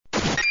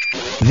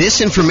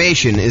This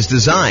information is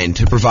designed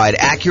to provide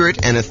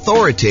accurate and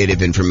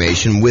authoritative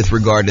information with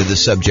regard to the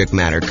subject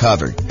matter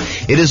covered.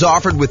 It is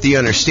offered with the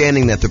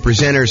understanding that the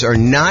presenters are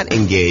not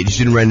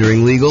engaged in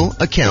rendering legal,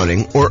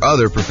 accounting, or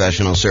other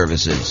professional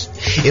services.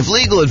 If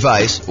legal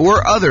advice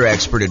or other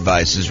expert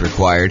advice is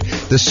required,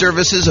 the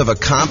services of a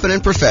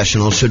competent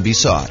professional should be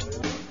sought.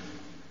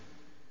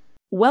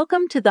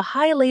 Welcome to the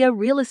Hialeah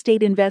Real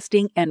Estate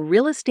Investing and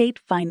Real Estate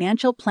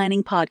Financial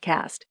Planning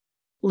Podcast.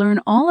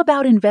 Learn all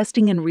about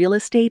investing in real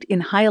estate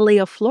in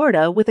Hialeah,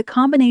 Florida with a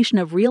combination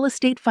of real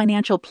estate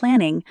financial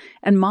planning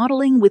and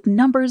modeling with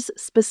numbers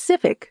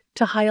specific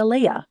to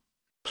Hialeah,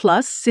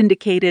 plus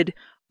syndicated,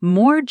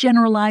 more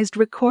generalized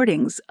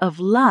recordings of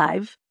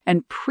live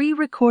and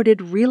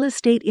pre-recorded real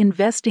estate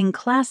investing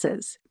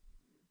classes.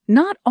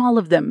 Not all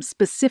of them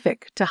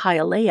specific to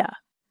Hialeah.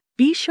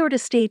 Be sure to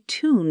stay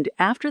tuned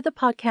after the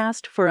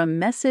podcast for a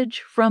message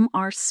from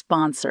our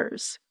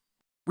sponsors.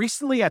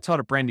 Recently, I taught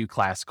a brand new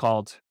class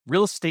called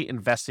Real Estate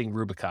Investing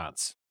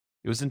Rubicons.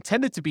 It was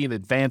intended to be an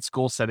advanced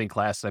goal-setting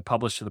class that I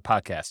published to the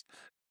podcast.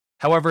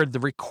 However, the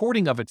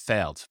recording of it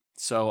failed,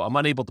 so I'm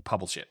unable to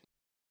publish it.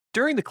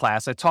 During the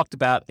class, I talked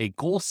about a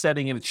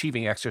goal-setting and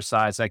achieving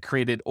exercise I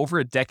created over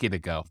a decade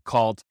ago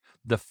called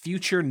the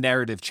Future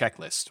Narrative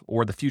Checklist,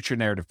 or the Future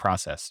Narrative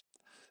Process.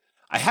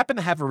 I happen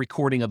to have a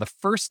recording of the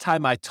first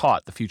time I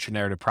taught the Future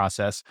Narrative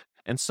Process,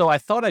 and so I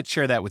thought I'd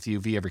share that with you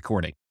via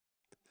recording.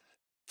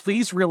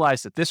 Please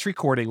realize that this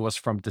recording was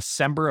from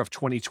December of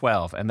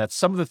 2012 and that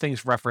some of the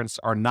things referenced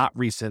are not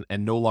recent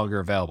and no longer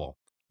available.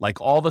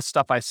 Like all the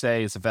stuff I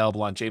say is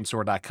available on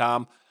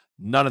jamesorr.com,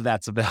 none of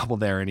that's available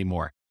there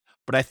anymore.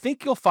 But I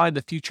think you'll find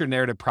the future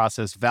narrative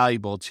process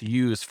valuable to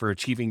use for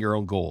achieving your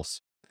own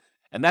goals.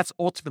 And that's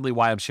ultimately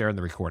why I'm sharing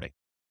the recording.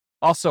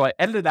 Also, I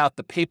edited out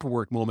the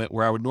paperwork moment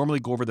where I would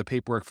normally go over the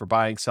paperwork for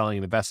buying, selling,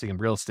 and investing in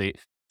real estate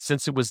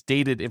since it was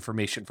dated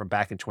information from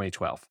back in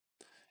 2012.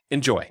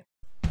 Enjoy.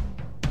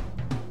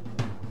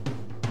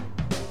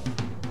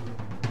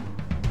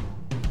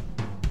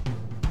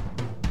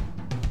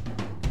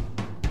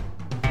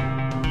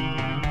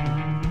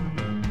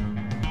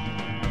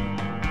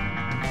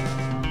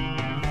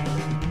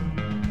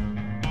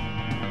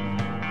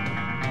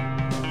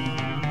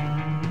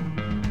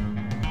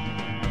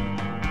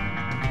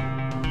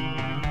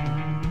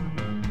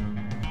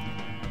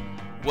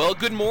 Well,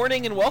 good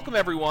morning and welcome,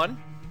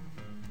 everyone.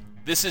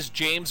 This is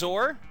James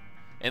Orr,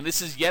 and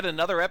this is yet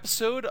another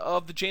episode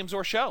of The James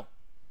Orr Show.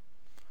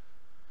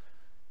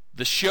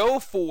 The show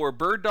for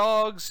bird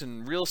dogs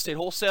and real estate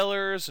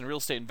wholesalers and real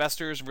estate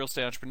investors and real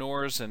estate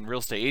entrepreneurs and real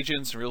estate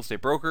agents and real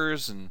estate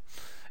brokers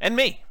and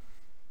me.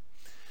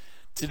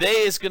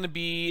 Today is going to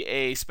be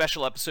a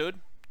special episode.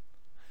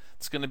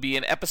 It's going to be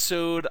an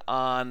episode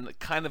on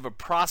kind of a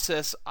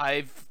process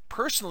I've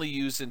personally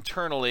used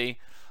internally,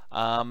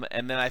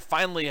 and then I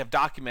finally have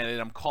documented.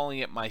 I'm calling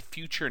it my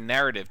future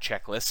narrative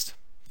checklist.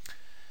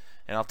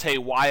 And I'll tell you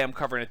why I'm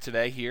covering it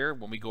today here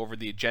when we go over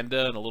the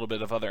agenda and a little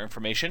bit of other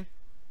information.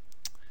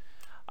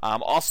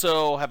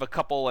 Also have a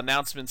couple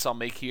announcements I'll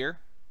make here.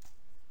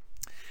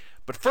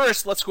 But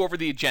first, let's go over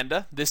the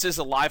agenda. This is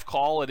a live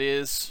call. It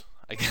is,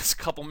 I guess, a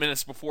couple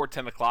minutes before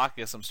 10 o'clock.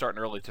 I guess I'm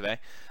starting early today.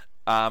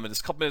 It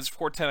is a couple minutes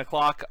before 10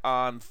 o'clock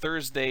on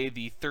Thursday,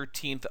 the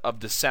 13th of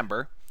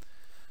December.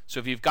 So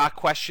if you've got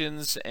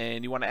questions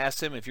and you want to ask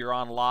them, if you're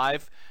on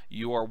live,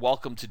 you are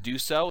welcome to do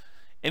so.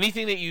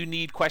 Anything that you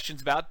need questions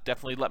about,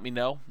 definitely let me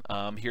know.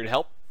 I'm here to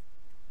help.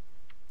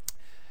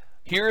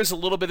 Here is a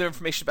little bit of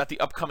information about the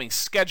upcoming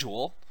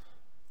schedule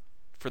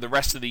for the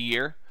rest of the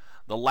year.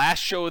 The last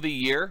show of the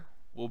year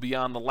will be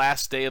on the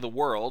last day of the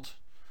world,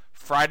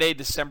 Friday,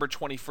 December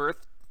 21st,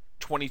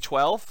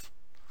 2012.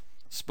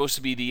 It's supposed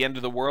to be the end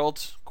of the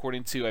world,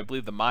 according to, I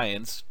believe, the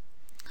Mayans.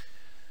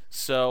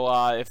 So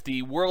if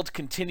the world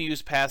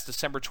continues past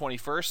December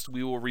 21st,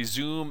 we will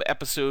resume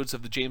episodes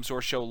of the James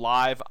Orr Show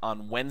live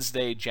on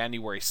Wednesday,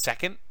 January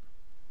 2nd.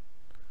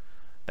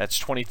 That's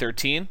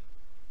 2013.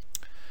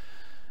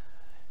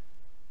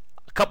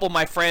 A couple of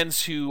my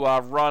friends who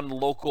run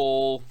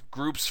local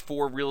groups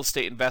for real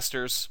estate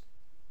investors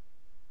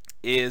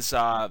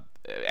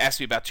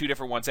asked me about two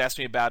different ones. Asked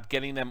me about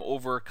getting them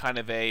over kind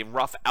of a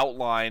rough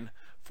outline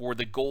for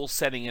the goal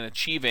setting and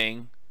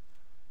achieving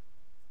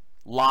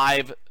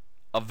live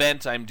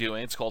event I'm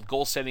doing. It's called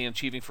Goal Setting and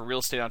Achieving for Real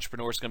Estate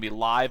Entrepreneurs. It's going to be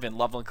live in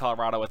Loveland,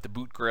 Colorado at the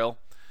Boot Grill,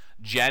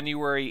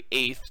 January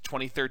 8th,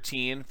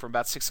 2013, from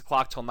about 6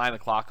 o'clock till 9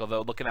 o'clock,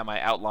 although looking at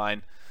my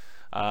outline,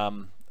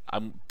 I'm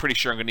pretty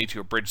sure I'm going to need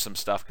to abridge some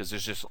stuff because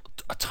there's just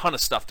a ton of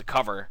stuff to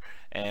cover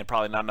and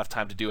probably not enough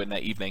time to do it in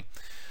that evening.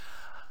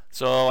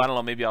 So, I don't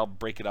know, maybe I'll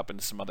break it up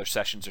into some other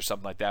sessions or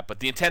something like that. But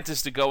the intent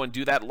is to go and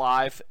do that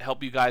live,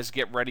 help you guys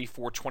get ready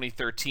for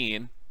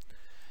 2013.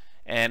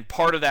 And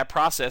part of that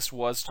process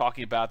was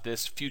talking about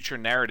this future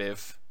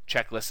narrative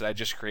checklist that I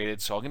just created.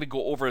 So I'm going to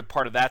go over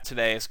part of that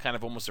today as kind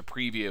of almost a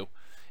preview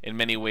in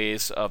many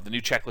ways of the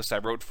new checklist I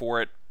wrote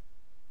for it,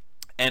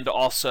 and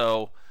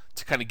also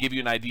to kind of give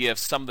you an idea of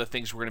some of the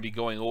things we're going to be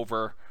going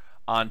over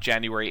on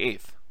January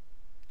 8th.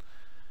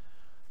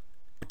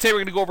 Today we're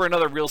going to go over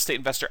another real estate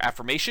investor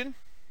affirmation.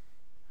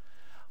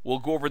 We'll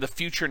go over the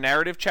future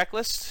narrative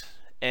checklist,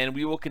 and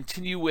we will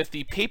continue with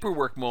the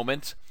paperwork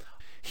moment.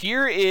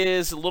 Here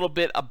is a little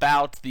bit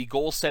about the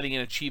goal setting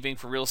and achieving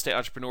for real estate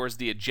entrepreneurs,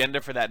 the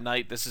agenda for that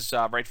night. This is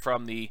right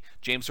from the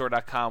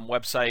jamesor.com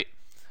website,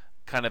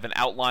 kind of an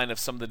outline of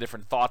some of the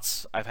different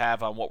thoughts I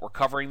have on what we're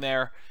covering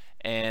there.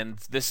 And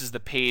this is the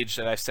page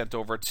that I sent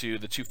over to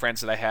the two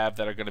friends that I have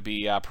that are going to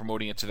be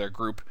promoting it to their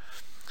group.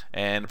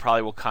 And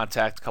probably will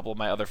contact a couple of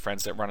my other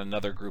friends that run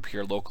another group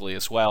here locally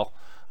as well.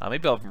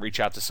 Maybe I'll even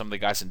reach out to some of the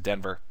guys in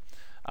Denver.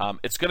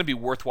 It's going to be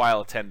worthwhile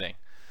attending.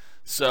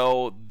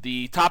 So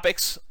the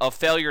topics of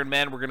failure in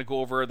men, we're going to go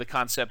over the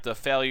concept of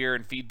failure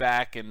and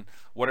feedback and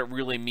what it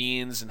really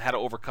means and how to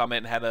overcome it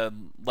and how to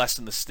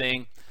lessen the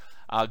sting.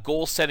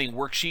 Goal setting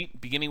worksheet,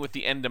 beginning with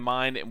the end in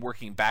mind and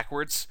working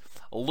backwards.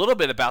 A little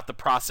bit about the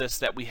process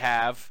that we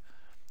have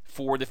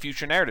for the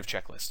future narrative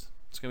checklist.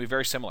 It's going to be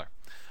very similar.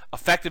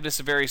 Effectiveness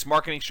of various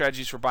marketing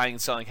strategies for buying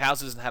and selling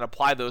houses and how to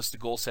apply those to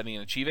goal setting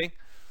and achieving.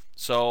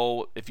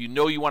 So if you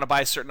know you want to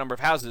buy a certain number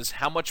of houses,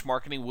 how much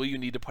marketing will you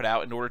need to put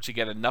out in order to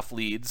get enough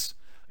leads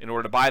in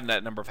order to buy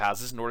that number of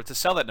houses, in order to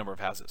sell that number of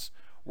houses?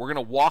 We're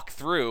going to walk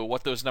through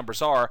what those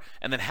numbers are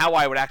and then how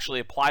I would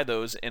actually apply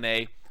those in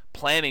a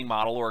planning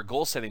model or a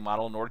goal setting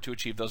model in order to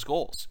achieve those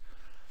goals.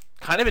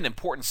 Kind of an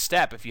important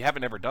step if you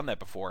haven't ever done that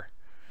before.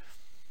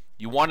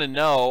 You want to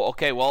know,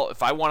 okay, well,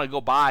 if I want to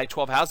go buy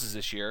 12 houses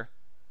this year,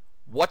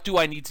 what do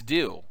I need to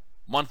do?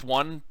 Month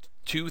 1,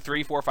 2,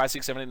 3, 4, 5,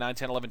 6, 7, 8, 9,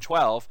 10, 11,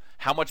 12,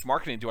 how much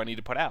marketing do I need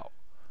to put out?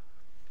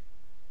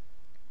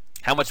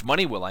 How much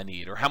money will I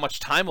need? Or how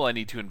much time will I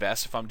need to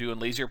invest if I'm doing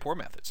lazy or poor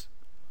methods?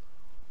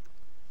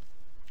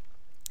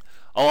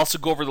 I'll also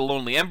go over the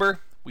Lonely Ember.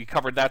 We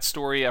covered that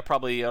story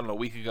probably, a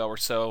week ago or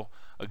so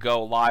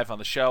ago live on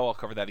the show. I'll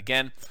cover that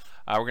again.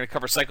 We're going to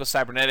cover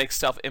psycho-cybernetics,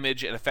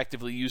 self-image, and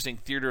effectively using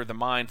theater of the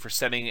mind for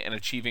setting and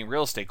achieving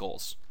real estate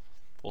goals.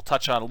 We'll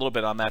touch on a little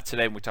bit on that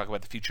today when we talk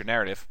about the future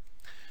narrative.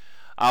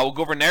 We'll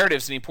go over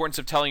narratives and the importance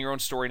of telling your own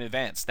story in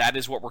advance. That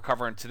is what we're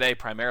covering today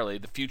primarily.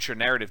 The future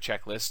narrative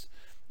checklist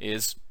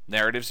is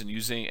narratives and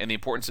the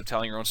importance of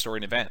telling your own story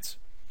in advance.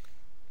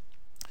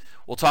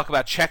 We'll talk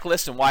about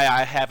checklists and why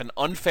I have an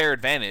unfair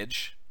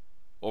advantage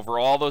over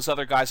all those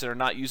other guys that are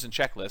not using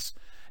checklists,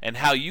 and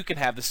how you can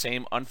have the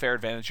same unfair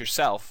advantage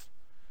yourself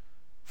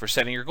for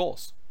setting your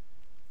goals.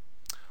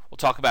 We'll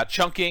talk about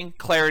chunking,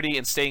 clarity,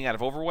 and staying out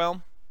of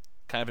overwhelm.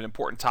 Kind of an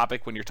important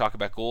topic when you're talking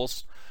about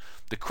goals.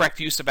 The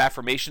correct use of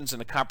affirmations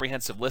and a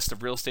comprehensive list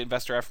of real estate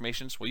investor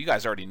affirmations. Well, you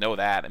guys already know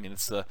that. I mean,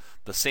 it's the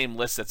same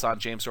list that's on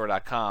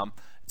jamesor.com.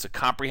 It's a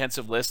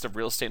comprehensive list of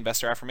real estate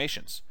investor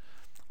affirmations.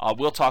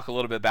 We'll talk a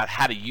little bit about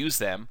how to use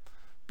them,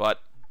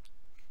 but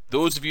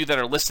those of you that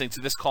are listening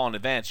to this call in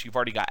advance, you've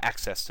already got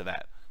access to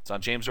that. It's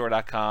on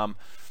jamesor.com.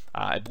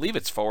 I believe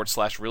it's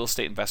 / real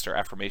estate investor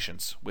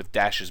affirmations with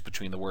dashes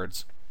between the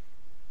words.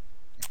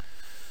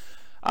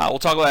 We'll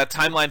talk about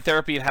timeline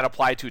therapy and how to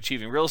apply it to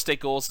achieving real estate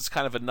goals. It's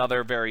kind of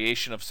another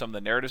variation of some of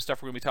the narrative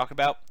stuff we're going to be talking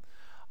about.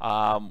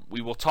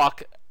 We will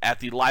talk at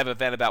the live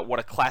event about what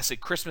a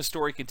classic Christmas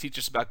story can teach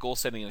us about goal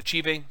setting and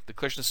achieving. The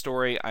Christmas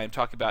story I am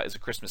talking about is A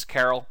Christmas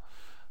Carol,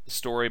 the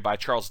story by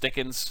Charles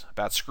Dickens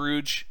about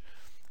Scrooge.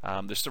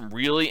 There's some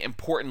really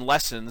important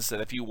lessons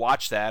that if you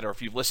watch that, or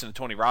if you've listened to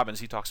Tony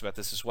Robbins, he talks about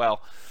this as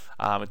well.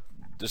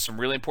 There's some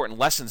really important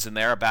lessons in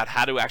there about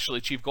how to actually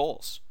achieve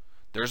goals.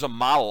 There's a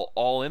model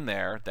all in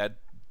there that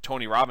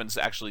Tony Robbins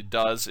actually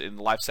does in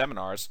live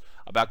seminars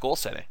about goal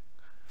setting.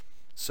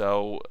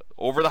 So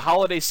over the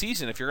holiday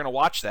season, if you're going to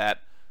watch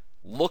that,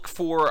 look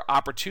for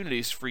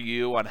opportunities for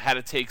you on how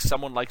to take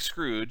someone like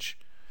Scrooge,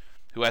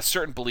 who has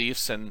certain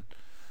beliefs and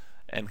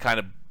kind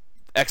of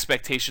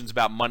expectations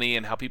about money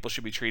and how people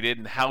should be treated,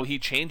 and how he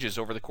changes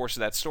over the course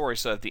of that story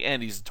so at the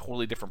end he's a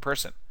totally different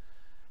person.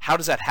 How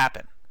does that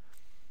happen?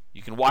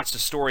 You can watch the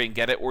story and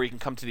get it, or you can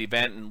come to the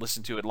event and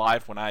listen to it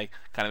live when I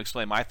kind of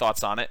explain my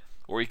thoughts on it,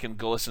 or you can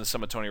go listen to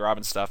some of Tony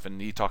Robbins' stuff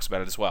and he talks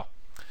about it as well.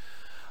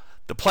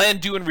 The plan,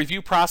 do, and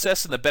review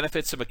process and the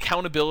benefits of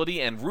accountability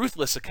and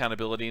ruthless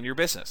accountability in your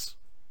business.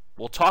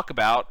 We'll talk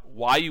about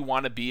why you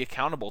want to be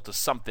accountable to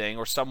something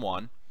or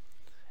someone,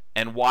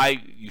 and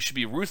why you should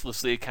be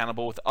ruthlessly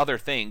accountable with other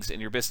things in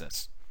your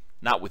business.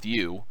 Not with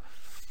you.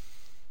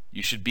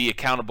 You should be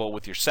accountable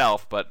with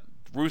yourself, but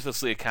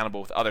ruthlessly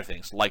accountable with other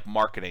things, like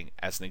marketing,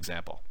 as an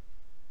example.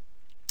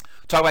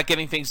 Talk about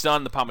getting things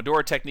done, the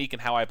Pomodoro technique,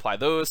 and how I apply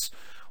those.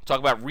 We'll talk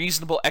about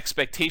reasonable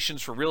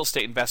expectations for real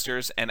estate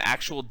investors and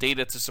actual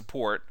data to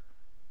support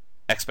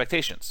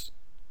expectations.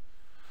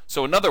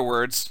 So in other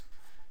words,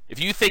 if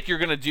you think you're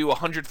going to do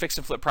 100 fix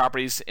and flip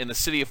properties in the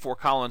city of Fort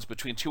Collins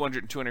between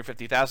 200 and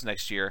 250,000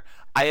 next year,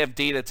 I have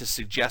data to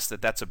suggest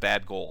that that's a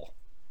bad goal.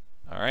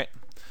 All right.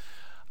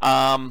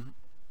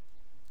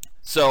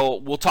 So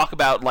we'll talk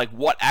about like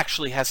what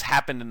actually has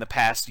happened in the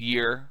past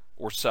year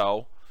or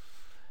so,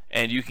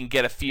 and you can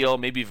get a feel,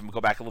 maybe even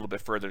go back a little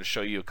bit further to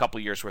show you a couple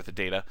years worth of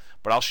data.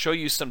 But I'll show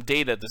you some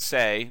data to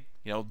say,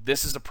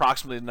 this is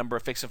approximately the number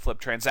of fix and flip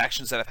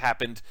transactions that have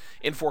happened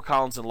in Fort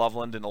Collins and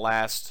Loveland in the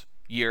last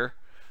year.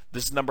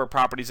 this number of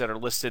properties that are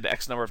listed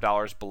X number of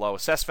dollars below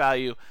assessed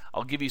value.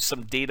 I'll give you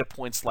some data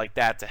points like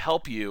that to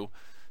help you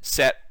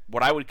set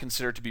what I would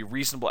consider to be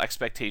reasonable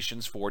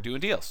expectations for doing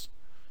deals.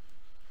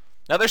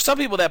 Now, there's some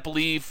people that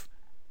believe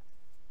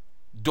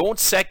don't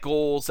set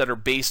goals that are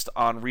based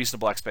on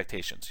reasonable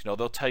expectations.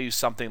 They'll tell you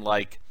something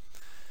like,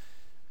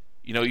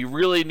 you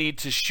really need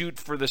to shoot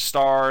for the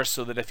stars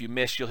so that if you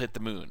miss, you'll hit the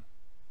moon.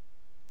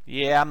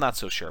 Yeah, I'm not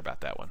so sure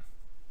about that one.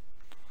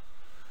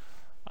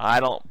 I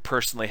don't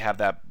personally have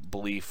that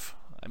belief.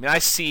 I mean, I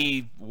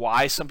see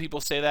why some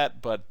people say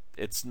that, but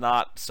it's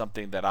not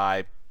something that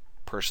I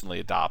personally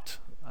adopt.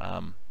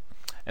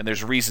 And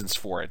there's reasons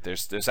for it.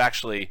 There's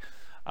actually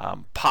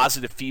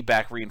positive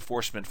feedback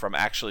reinforcement from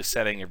actually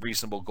setting a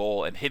reasonable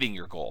goal and hitting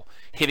your goal,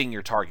 hitting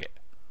your target.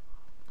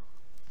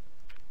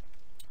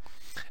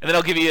 And then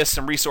I'll give you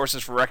some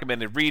resources for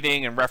recommended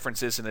reading and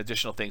references and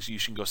additional things you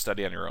should go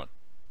study on your own.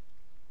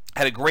 I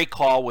had a great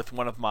call with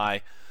one of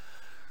my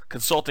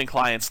consulting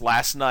clients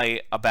last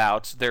night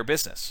about their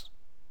business.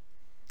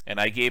 And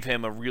I gave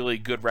him a really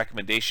good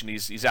recommendation.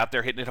 He's out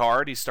there hitting it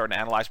hard. He's starting to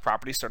analyze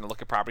properties, starting to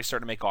look at properties,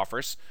 starting to make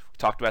offers. We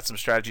talked about some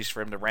strategies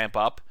for him to ramp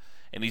up.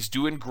 And he's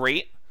doing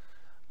great.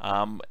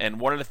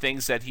 And one of the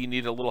things that he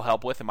needed a little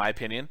help with, in my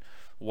opinion,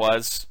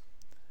 was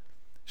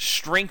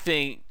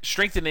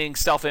strengthening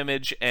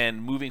self-image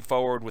and moving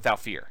forward without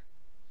fear.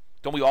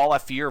 Don't we all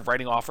have fear of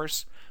writing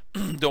offers?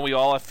 Don't we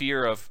all have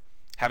fear of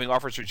having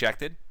offers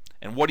rejected?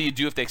 And what do you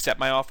do if they accept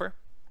my offer?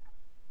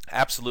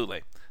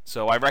 Absolutely.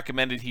 So I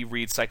recommended he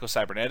read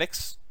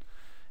Psycho-Cybernetics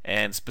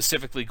and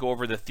specifically go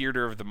over the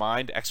Theater of the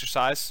Mind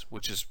exercise,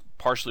 which is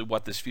partially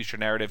what this future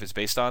narrative is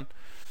based on.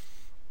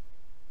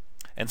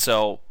 And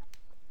so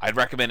I'd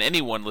recommend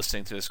anyone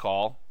listening to this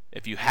call,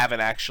 if you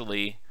haven't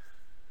actually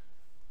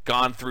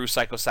gone through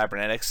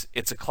Psycho-Cybernetics,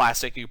 it's a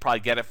classic. You can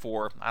probably get it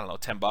for,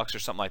 $10 or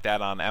something like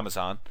that on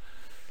Amazon.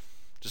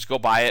 Just go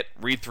buy it,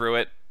 read through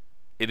it.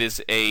 It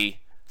is a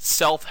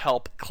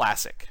self-help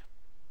classic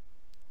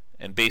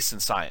and based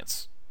in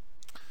science.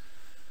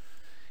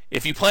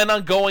 If you plan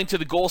on going to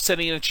the goal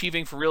setting and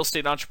achieving for real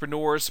estate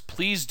entrepreneurs,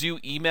 please do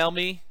email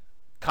me,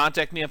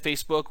 contact me on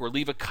Facebook, or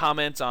leave a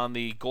comment on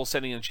the goal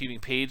setting and achieving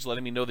page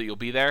letting me know that you'll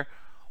be there.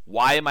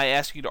 Why am I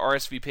asking you to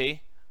RSVP?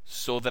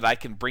 So that I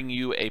can bring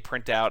you a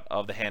printout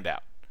of the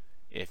handout.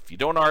 If you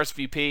don't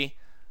RSVP,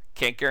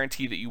 can't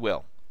guarantee that you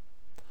will.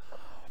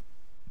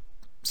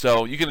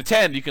 So you can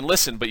attend, you can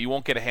listen, but you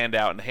won't get a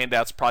handout, and the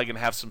handout's probably going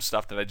to have some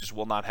stuff that I just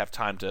will not have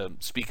time to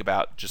speak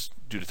about just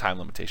due to time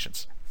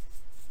limitations.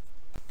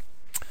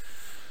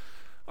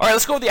 All right,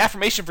 let's go with the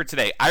affirmation for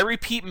today. I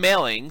repeat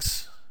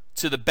mailings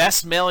to the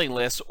best mailing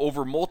list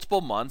over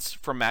multiple months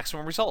for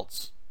maximum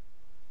results.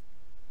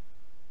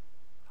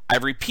 I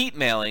repeat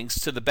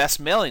mailings to the best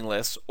mailing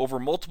lists over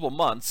multiple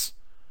months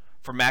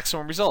for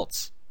maximum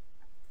results.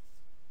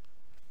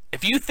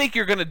 If you think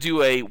you're going to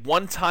do a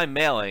one-time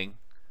mailing,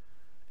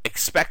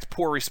 expect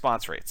poor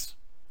response rates.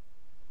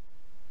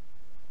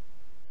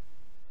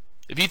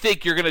 If you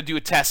think you're going to do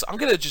a test, I'm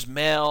going to just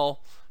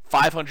mail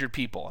 500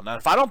 people. And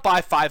if I don't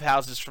buy 5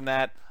 houses from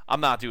that,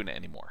 I'm not doing it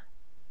anymore.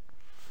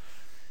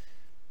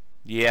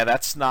 Yeah,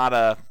 that's not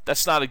a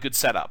good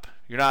setup.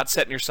 You're not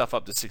setting yourself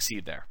up to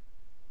succeed there.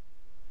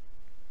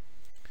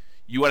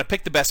 You want to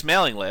pick the best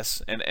mailing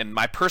lists, and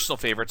my personal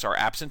favorites are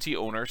absentee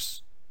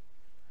owners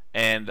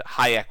and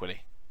high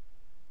equity.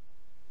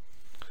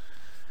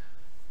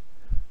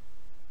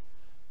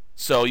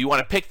 So you want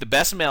to pick the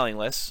best mailing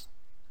lists,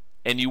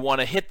 and you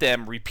want to hit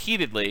them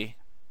repeatedly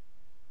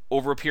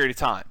over a period of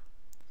time.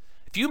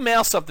 If you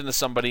mail something to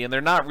somebody and they're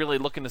not really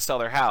looking to sell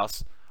their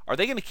house, are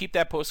they going to keep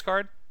that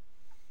postcard?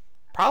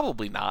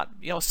 Probably not.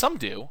 Some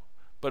do,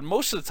 but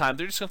most of the time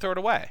they're just going to throw it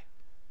away.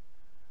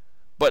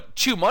 But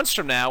 2 months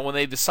from now, when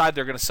they decide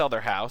they're going to sell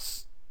their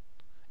house,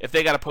 if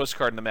they got a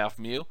postcard in the mail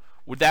from you,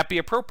 would that be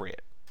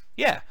appropriate?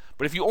 Yeah,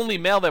 but if you only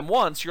mail them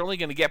once, you're only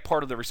going to get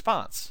part of the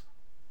response.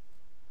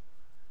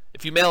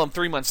 If you mail them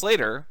 3 months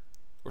later,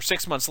 or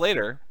 6 months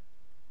later,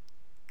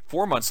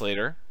 4 months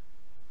later,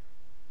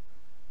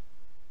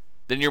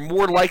 then you're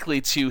more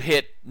likely to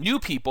hit new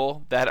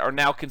people that are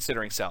now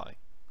considering selling.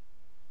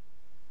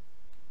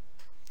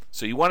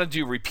 So you want to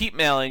do repeat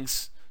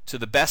mailings to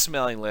the best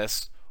mailing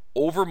list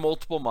over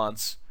multiple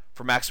months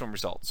for maximum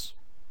results.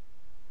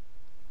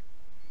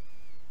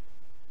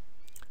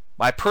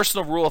 My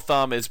personal rule of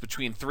thumb is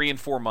between 3 and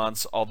 4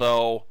 months,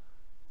 although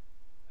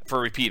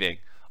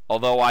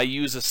I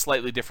use a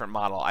slightly different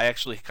model. I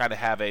actually kind of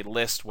have a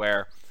list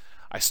where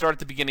I start at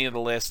the beginning of the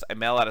list, I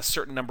mail out a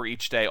certain number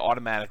each day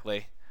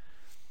automatically,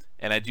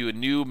 and I do a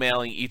new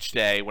mailing each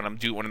day when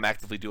I'm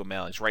actively doing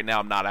mailings. Right now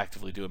I'm not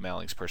actively doing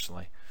mailings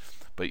personally.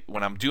 But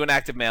when I'm doing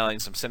active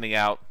mailings, I'm sending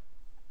out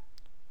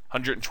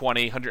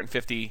 120,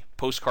 150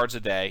 postcards a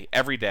day,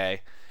 every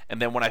day.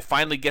 And then when I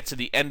finally get to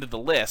the end of the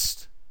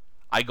list,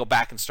 I go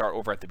back and start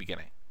over at the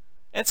beginning.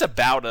 And it's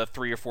about a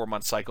 3 or 4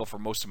 month cycle for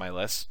most of my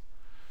lists.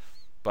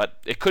 But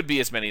it could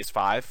be as many as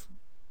 5.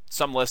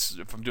 Some lists,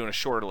 if I'm doing a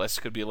shorter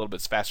list, could be a little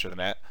bit faster than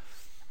that.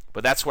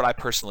 But that's what I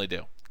personally do.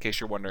 In case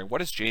you're wondering, what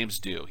does James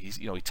do? He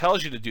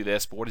tells you to do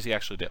this, but what does he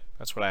actually do?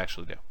 That's what I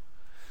actually do.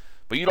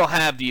 But you don't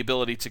have the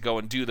ability to go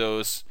and do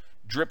those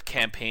drip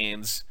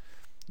campaigns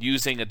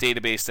using a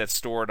database that's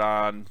stored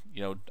on,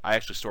 I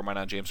actually store mine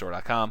on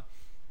jamesdoor.com.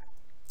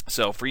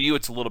 So for you,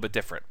 it's a little bit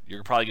different.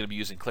 You're probably going to be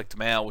using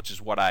click-to-mail, which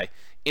is what I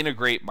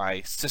integrate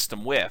my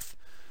system with,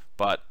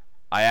 but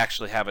I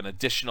actually have an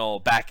additional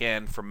back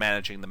end for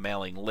managing the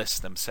mailing lists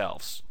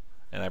themselves.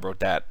 And I wrote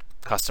that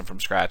custom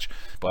from scratch,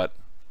 but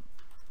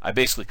I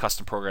basically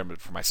custom programmed it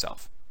for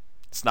myself.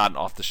 It's not an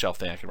off-the-shelf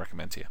thing I can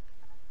recommend to you.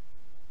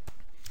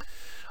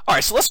 All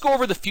right, so let's go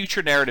over the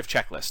future narrative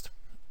checklist.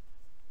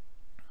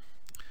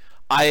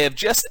 I have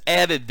just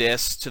added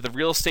this to the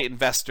real estate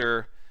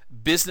investor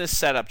business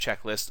setup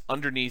checklist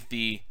underneath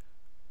the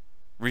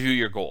review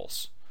your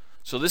goals.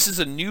 So this is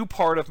a new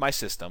part of my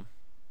system,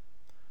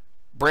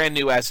 brand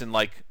new as in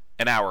like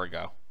an hour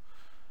ago.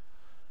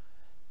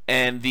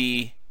 And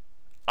the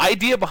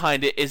idea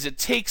behind it is it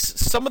takes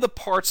some of the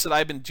parts that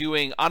I've been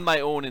doing on my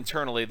own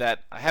internally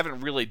that I haven't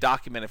really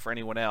documented for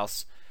anyone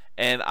else,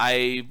 and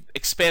I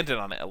expanded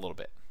on it a little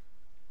bit.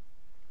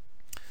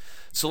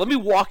 So let me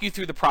walk you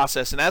through the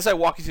process, and as I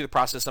walk you through the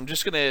process, I'm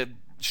just going to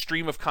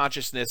stream of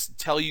consciousness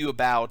tell you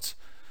about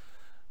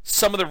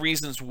some of the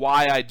reasons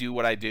why I do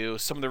what I do,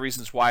 some of the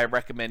reasons why I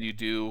recommend you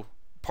do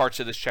parts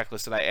of this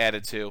checklist that I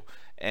added to,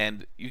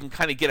 and you can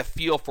kind of get a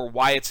feel for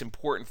why it's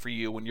important for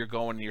you when you're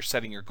going and you're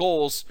setting your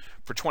goals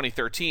for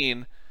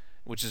 2013,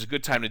 which is a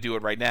good time to do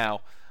it right now,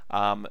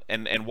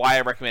 and why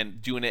I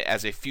recommend doing it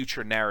as a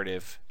future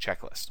narrative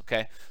checklist.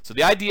 Okay, so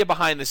the idea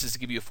behind this is to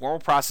give you a formal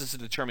process to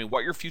determine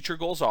what your future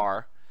goals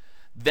are,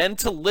 then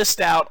to list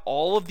out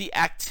all of the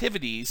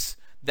activities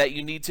that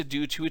you need to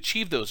do to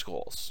achieve those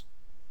goals.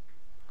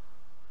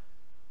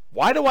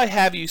 Why do I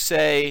have you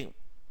say,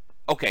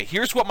 okay,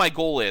 here's what my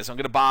goal is. I'm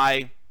going to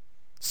buy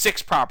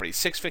 6 properties,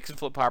 6 fix and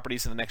flip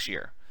properties in the next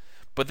year.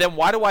 But then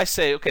why do I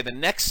say, okay, the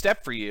next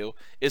step for you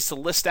is to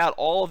list out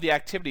all of the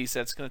activities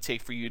that it's going to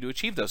take for you to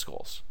achieve those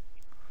goals?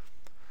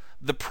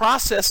 The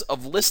process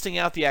of listing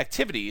out the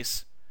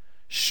activities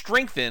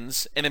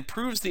strengthens and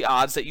improves the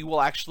odds that you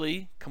will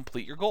actually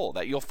complete your goal,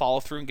 that you'll follow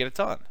through and get it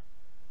done.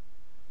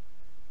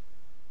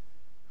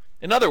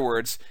 In other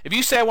words, if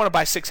you say I want to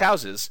buy 6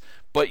 houses,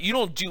 but you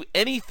don't do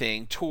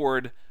anything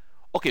toward,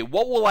 okay,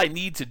 what will I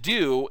need to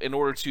do in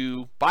order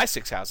to buy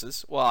 6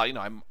 houses? Well,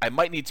 I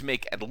might need to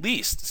make at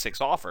least 6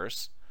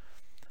 offers.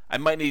 I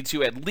might need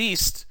to at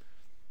least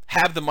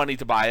have the money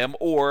to buy them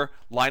or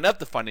line up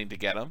the funding to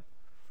get them.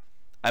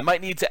 I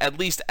might need to at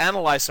least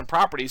analyze some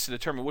properties to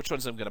determine which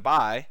ones I'm going to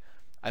buy.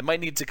 I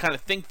might need to kind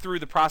of think through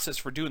the process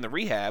for doing the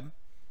rehab.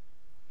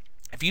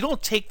 If you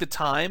don't take the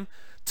time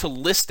to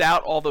list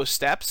out all those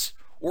steps,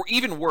 or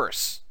even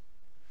worse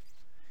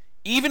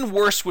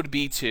would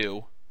be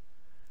to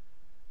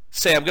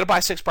say, I'm going to buy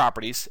 6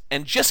 properties,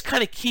 and just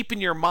kind of keep in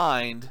your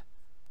mind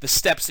the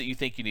steps that you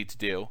think you need to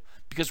do.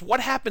 Because what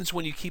happens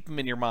when you keep them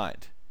in your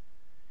mind?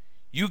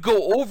 You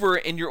go over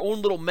in your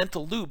own little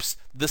mental loops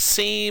the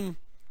same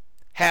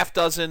half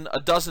dozen,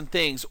 a dozen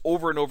things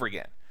over and over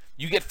again.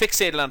 You get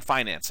fixated on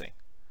financing.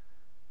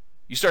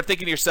 You start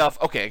thinking to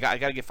yourself, okay, I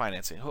got to get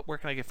financing. Where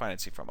can I get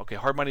financing from? Okay,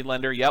 hard money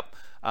lender, yep.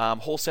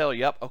 Wholesaler,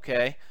 yep,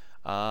 okay.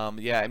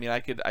 Yeah, I mean, I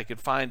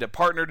could find a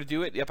partner to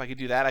do it. Yep, I could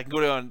do that. I can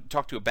go and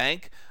talk to a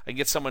bank. I can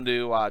get someone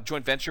to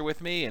joint venture with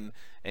me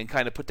and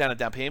kind of put down a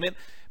down payment.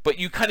 But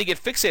you kind of get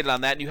fixated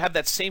on that, and you have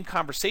that same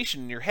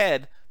conversation in your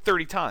head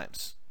 30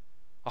 times,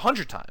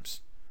 100 times,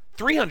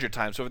 300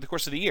 times over the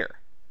course of the year.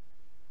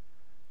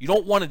 You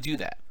don't want to do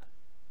that.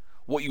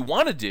 What you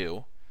want to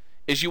do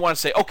is you want to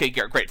say, okay,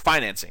 great,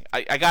 financing.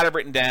 I got it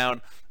written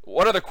down.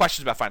 What other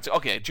questions about financing?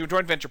 Okay,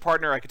 joint venture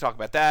partner, I could talk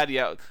about that.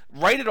 Yeah,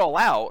 write it all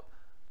out.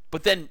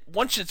 But then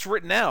once it's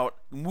written out,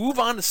 move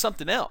on to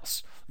something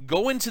else.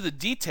 Go into the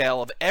detail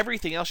of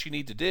everything else you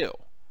need to do.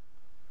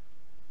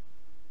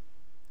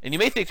 And you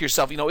may think to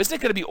yourself, isn't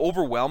it going to be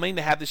overwhelming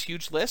to have this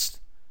huge list?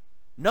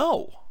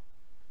 No.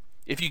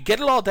 If you get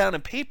it all down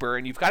in paper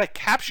and you've got it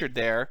captured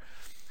there,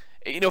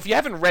 if you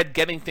haven't read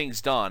Getting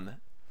Things Done,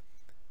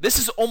 this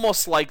is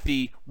almost like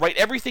the write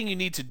everything you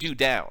need to do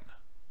down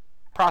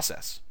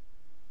process.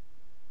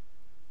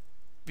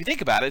 If you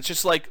think about it, it's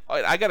just like,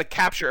 I got to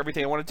capture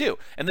everything I want to do.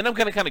 And then I'm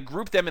going to kind of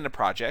group them into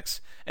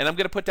projects, and I'm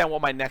going to put down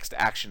what my next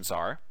actions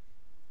are.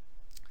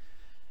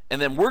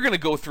 And then we're going to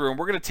go through, and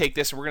we're going to take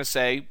this, and we're going to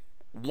say,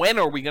 when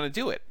are we going to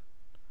do it?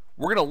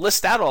 We're going to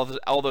list out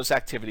all those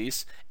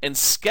activities and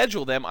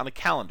schedule them on a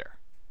calendar.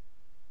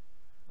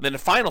 And then the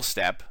final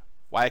step,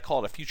 why I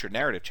call it a future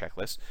narrative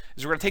checklist,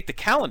 is we're going to take the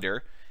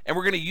calendar, and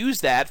we're going to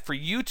use that for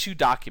you to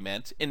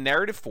document in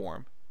narrative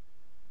form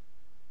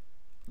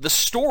the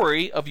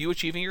story of you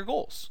achieving your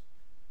goals.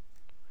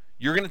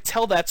 You're going to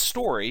tell that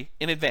story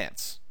in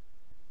advance.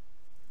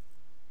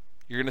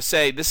 You're going to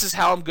say, this is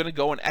how I'm going to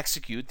go and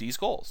execute these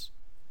goals.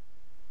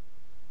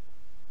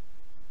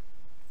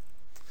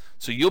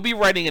 So you'll be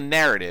writing a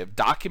narrative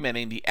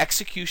documenting the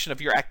execution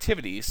of your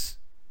activities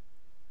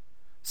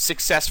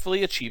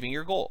successfully achieving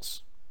your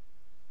goals.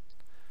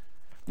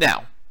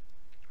 Now,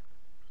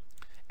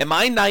 am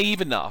I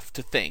naive enough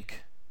to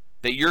think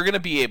that you're going to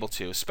be able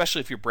to,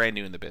 especially if you're brand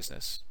new in the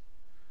business,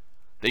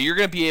 that you're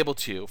going to be able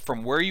to,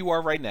 from where you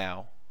are right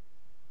now,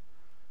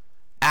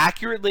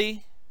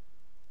 accurately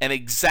and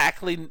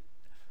exactly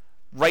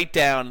write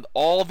down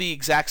all the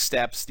exact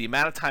steps, the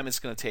amount of time it's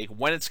going to take,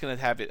 when it's going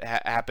to have it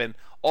happen,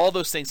 all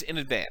those things in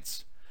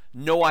advance.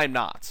 No, I'm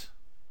not.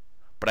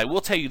 But I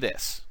will tell you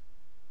this.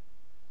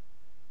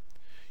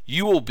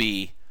 You will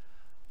be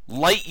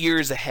light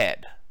years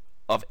ahead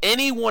of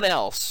anyone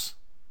else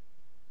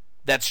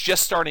that's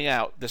just starting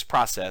out this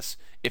process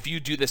if you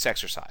do this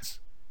exercise.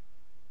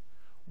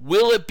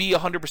 Will it be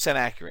 100%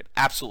 accurate?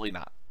 Absolutely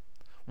not.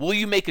 Will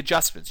you make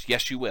adjustments?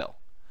 Yes, you will.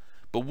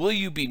 But will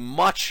you be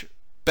much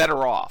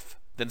better off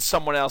than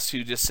someone else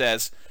who just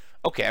says,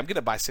 okay, I'm going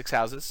to buy 6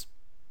 houses,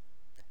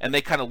 and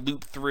they kind of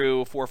loop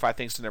through 4 or 5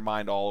 things in their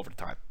mind all over the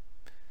time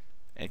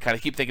and kind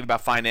of keep thinking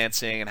about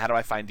financing and how do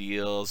I find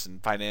deals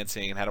and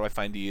financing and how do I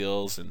find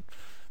deals and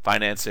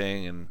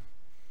financing and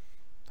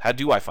how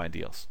do I find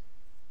deals?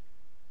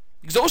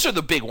 Because those are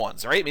the big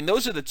ones, right? I mean,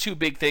 those are the 2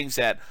 big things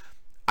that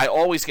I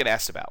always get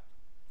asked about.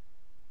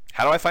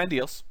 How do I find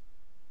deals?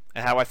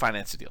 And how do I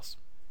finance the deals?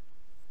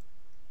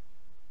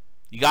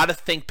 You got to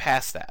think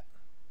past that.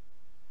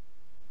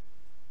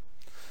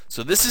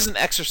 So this is an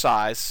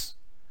exercise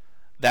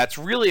that's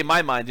really, in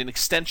my mind, an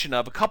extension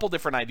of a couple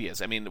different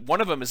ideas. I mean, one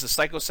of them is the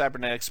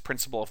psycho-cybernetics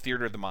principle of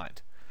theater of the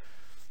mind.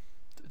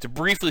 To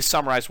briefly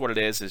summarize what it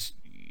is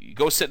you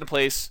go sit in a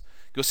place,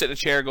 go sit in a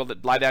chair, go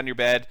lie down in your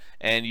bed,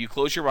 and you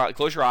close your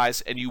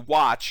eyes, and you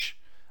watch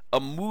a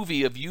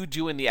movie of you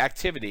doing the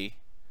activity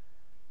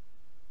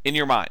in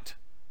your mind.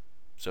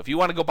 So if you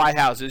want to go buy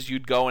houses,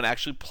 you'd go and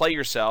actually play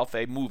yourself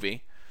a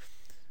movie,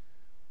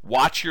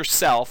 watch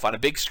yourself on a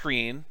big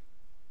screen,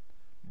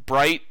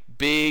 bright,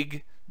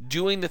 big,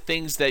 doing the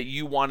things that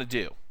you want to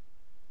do.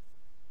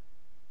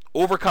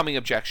 Overcoming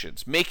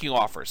objections, making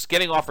offers,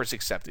 getting offers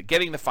accepted,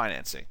 getting the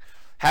financing,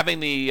 having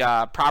the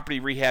property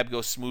rehab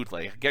go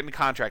smoothly, getting the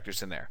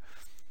contractors in there.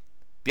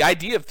 The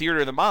idea of theater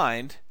of the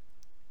mind,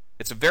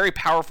 it's a very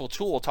powerful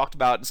tool talked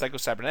about in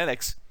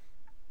psycho-cybernetics,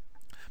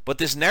 but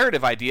this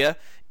narrative idea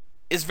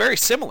is very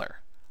similar.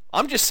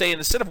 I'm just saying,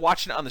 instead of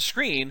watching it on the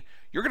screen,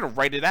 you're going to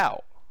write it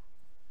out.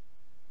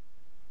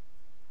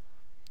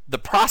 The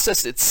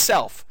process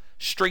itself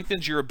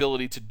strengthens your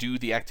ability to do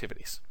the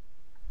activities.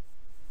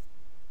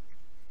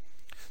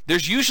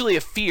 There's usually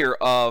a fear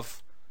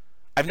of,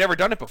 I've never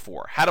done it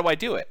before. How do I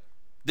do it?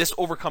 This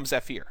overcomes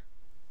that fear.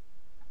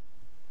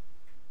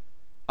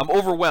 I'm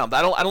overwhelmed.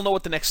 I don't know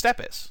what the next step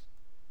is.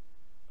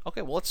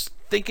 Okay, well, let's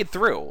think it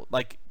through.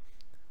 Like,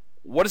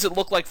 what does it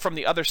look like from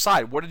the other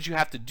side? What did you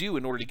have to do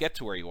in order to get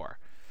to where you are?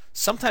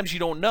 Sometimes you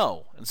don't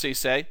know. And so you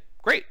say,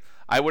 great,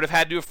 I would have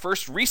had to have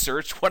first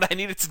researched what I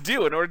needed to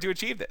do in order to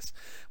achieve this.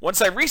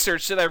 Once I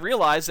researched it, I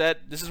realized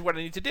that this is what I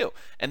need to do.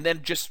 And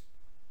then just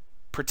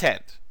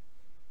pretend.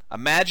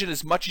 Imagine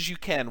as much as you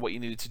can what you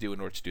needed to do in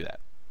order to do that.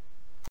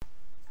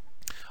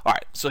 All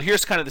right, so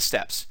here's kind of the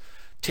steps.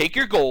 Take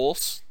your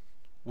goals,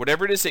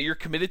 whatever it is that you're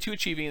committed to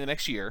achieving in the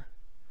next year,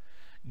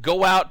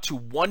 go out to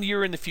 1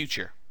 year in the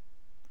future,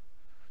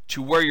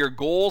 to where your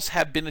goals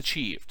have been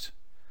achieved.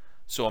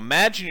 So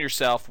imagine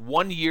yourself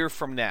 1 year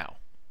from now.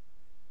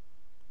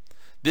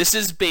 This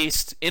is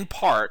based in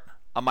part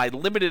on my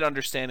limited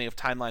understanding of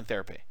timeline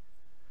therapy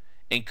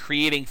and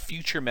creating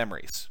future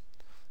memories.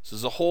 So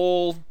there's a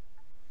whole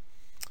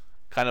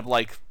kind of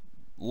like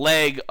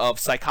leg of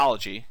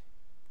psychology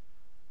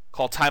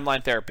called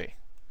timeline therapy,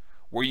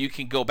 where you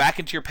can go back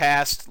into your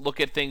past, look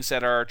at things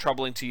that are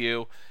troubling to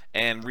you,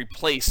 and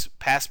replace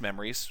past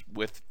memories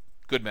with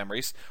good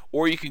memories,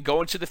 or you can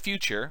go into the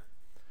future,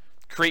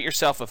 create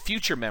yourself a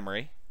future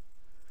memory,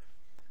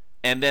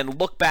 and then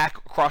look back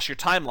across your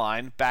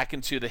timeline, back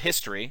into the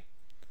history,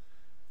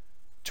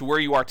 to where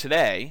you are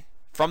today,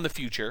 from the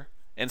future,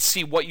 and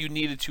see what you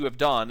needed to have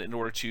done in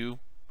order to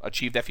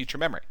achieve that future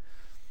memory.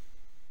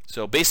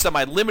 So based on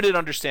my limited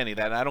understanding of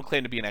that, and I don't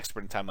claim to be an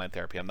expert in timeline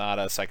therapy, I'm not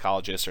a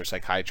psychologist or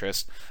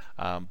psychiatrist,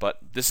 but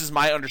this is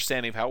my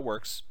understanding of how it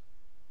works,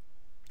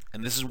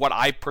 and this is what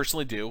I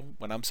personally do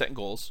when I'm setting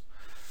goals.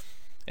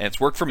 And it's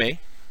worked for me.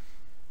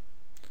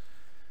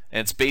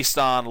 And it's based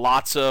on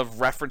lots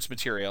of reference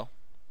material.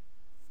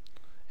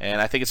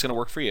 And I think it's going to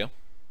work for you.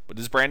 But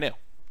this is brand new.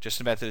 Just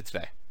invented it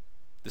today.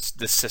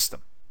 This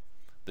system.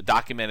 The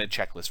documented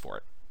checklist for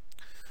it.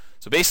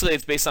 So basically,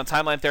 it's based on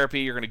timeline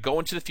therapy. You're going to go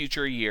into the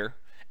future a year.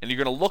 And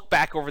you're going to look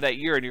back over that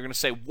year. And you're going to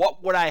say,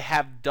 what would I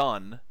have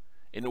done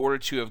in order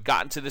to have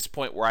gotten to this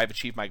point where I've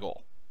achieved my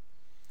goal?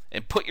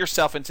 And put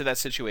yourself into that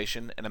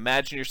situation. And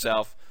imagine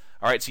yourself,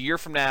 all right, it's a year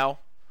from now.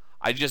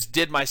 I just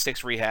did my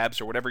 6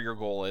 rehabs or whatever your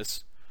goal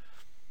is.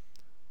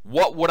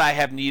 What would I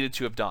have needed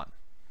to have done?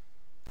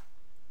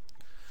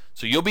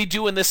 So you'll be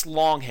doing this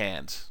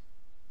longhand,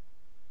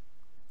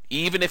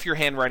 even if your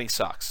handwriting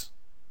sucks.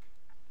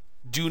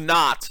 Do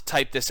not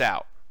type this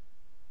out.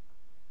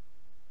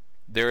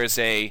 There is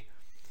a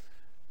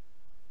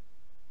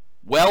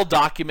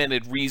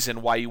well-documented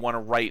reason why you want to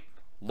write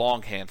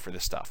longhand for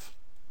this stuff.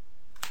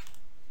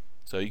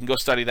 So you can go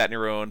study that on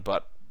your own,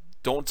 but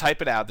don't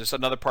type it out. There's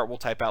another part we'll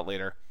type out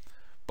later.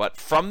 But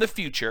from the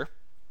future,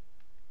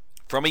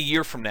 from a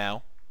year from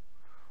now,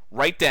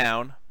 write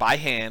down by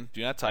hand,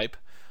 do not type,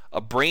 a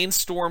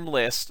brainstorm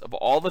list of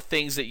all the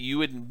things that you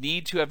would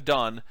need to have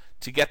done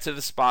to get to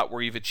the spot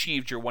where you've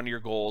achieved one of your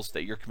goals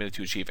that you're committed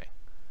to achieving.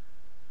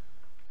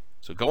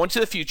 So go into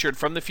the future, and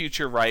from the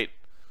future, write,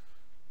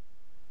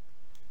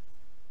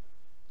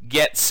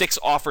 get 6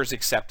 offers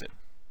accepted.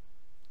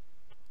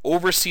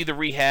 Oversee the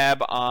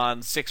rehab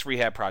on 6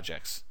 rehab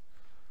projects.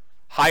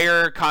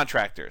 Hire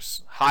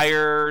contractors.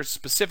 Hire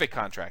specific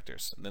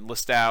contractors. And then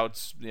list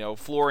out,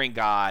 flooring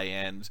guy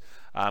and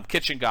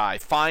kitchen guy.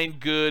 Find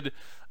good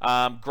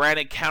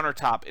granite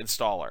countertop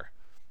installer.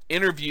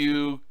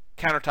 Interview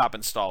countertop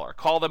installer.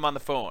 Call them on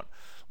the phone.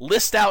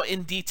 List out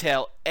in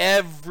detail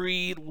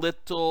every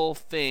little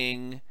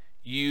thing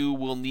you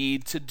will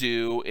need to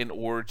do in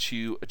order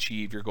to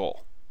achieve your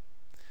goal.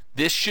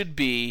 This should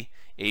be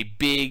a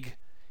big,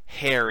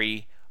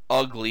 hairy,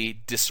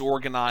 ugly,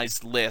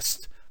 disorganized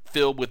list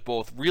filled with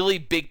both really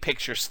big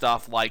picture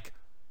stuff like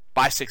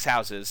buy 6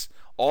 houses,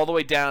 all the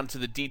way down to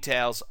the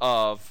details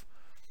of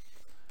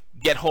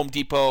get Home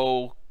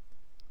Depot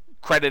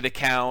credit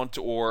account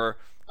or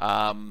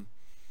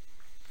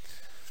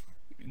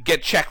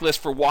get checklist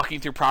for walking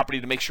through property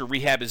to make sure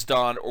rehab is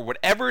done, or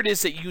whatever it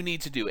is that you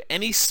need to do.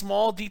 Any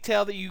small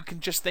detail that you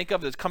can just think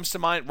of that comes to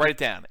mind, write it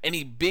down.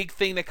 Any big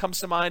thing that comes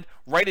to mind,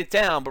 write it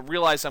down, but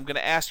realize I'm going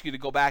to ask you to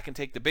go back and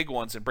take the big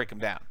ones and break them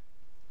down.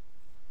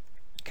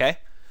 Okay?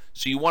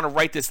 So you want to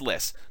write this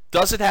list.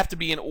 Does it have to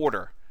be in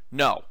order?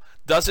 No.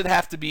 Does it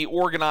have to be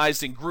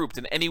organized and grouped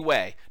in any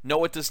way?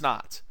 No, it does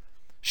not.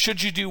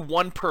 Should you do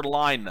 1 per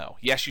line, though?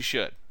 Yes, you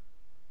should.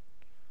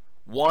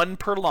 1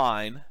 per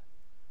line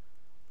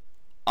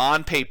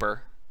on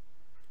paper.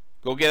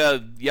 Go get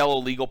a yellow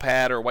legal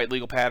pad or a white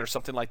legal pad or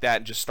something like that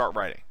and just start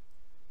writing.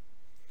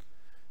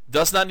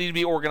 Does not need to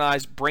be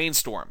organized.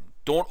 Brainstorm.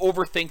 Don't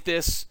overthink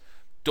this.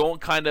 Don't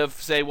kind of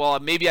say, well,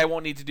 maybe I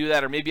won't need to do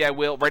that or maybe I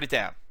will. Write it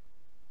down.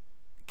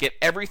 Get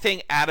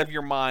everything out of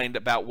your mind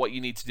about what you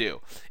need to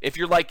do. If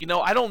you're like,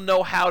 I don't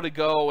know how to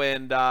go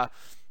and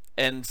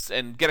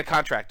get a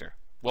contractor.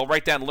 Well,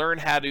 write down, learn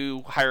how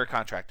to hire a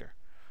contractor.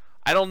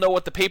 I don't know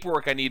what the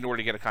paperwork I need in order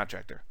to get a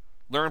contractor.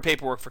 Learn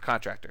paperwork for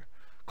contractor.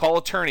 Call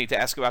attorney to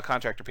ask about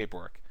contractor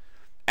paperwork.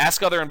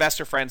 Ask other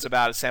investor friends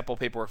about a sample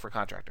paperwork for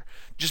contractor.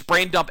 Just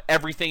brain dump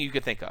everything you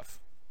could think of.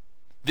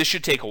 This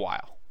should take a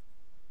while.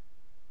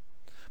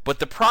 But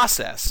the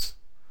process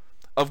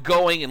of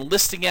going and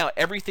listing out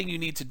everything you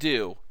need to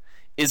do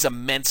is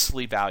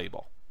immensely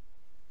valuable.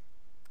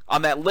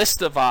 On that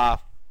list of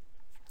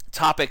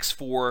topics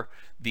for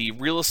the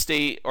real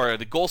estate or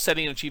the goal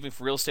setting and achieving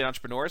for real estate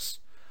entrepreneurs,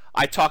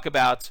 I talk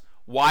about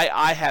why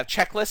I have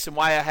checklists and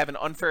why I have an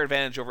unfair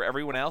advantage over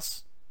everyone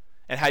else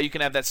and how you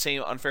can have that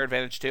same unfair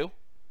advantage too.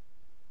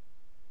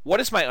 What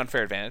is my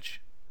unfair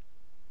advantage?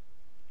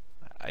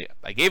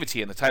 I gave it to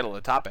you in the title of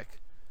the topic.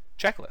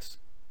 Checklist.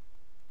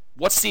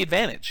 What's the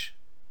advantage?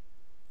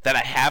 That I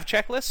have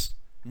checklists?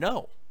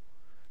 No.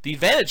 The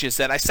advantage is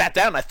that I sat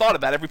down and I thought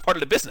about every part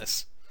of the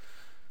business.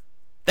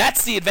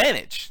 That's the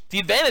advantage. The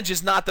advantage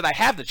is not that I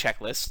have the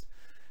checklist.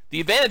 The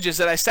advantage is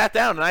that I sat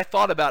down and I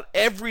thought about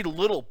every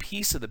little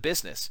piece of the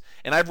business.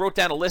 And I wrote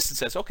down a list that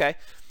says, okay,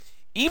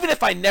 even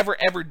if I never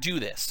ever do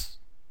this,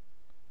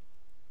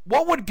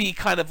 what would be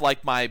kind of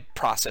like my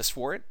process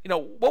for it?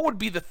 What would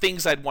be the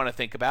things I'd want to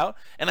think about?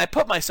 And I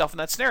put myself in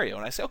that scenario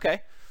and I say,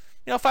 okay,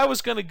 if I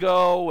was going to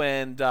go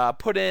and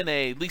put in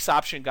a lease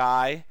option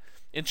guy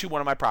into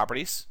one of my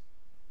properties,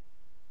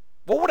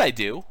 what would I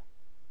do?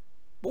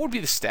 What would be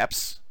the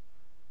steps?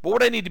 What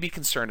would I need to be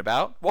concerned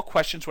about? What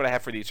questions would I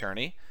have for the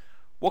attorney?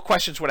 What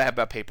questions would I have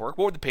about paperwork?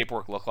 What would the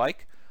paperwork look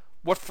like?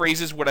 What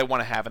phrases would I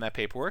want to have in that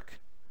paperwork?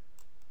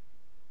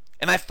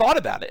 And I've thought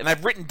about it, and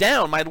I've written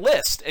down my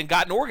list and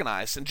gotten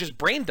organized and just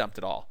brain dumped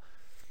it all.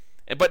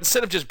 But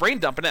instead of just brain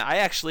dumping it, I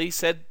actually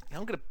said,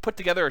 I'm going to put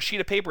together a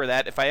sheet of paper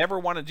that if I ever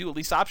want to do a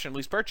lease option,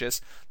 lease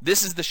purchase,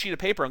 this is the sheet of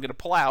paper I'm going to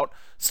pull out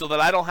so that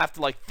I don't have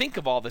to think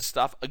of all this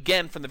stuff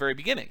again from the very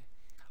beginning.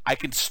 I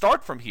can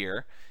start from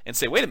here and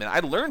say, wait a minute,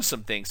 I learned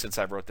some things since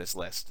I wrote this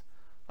list.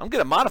 I'm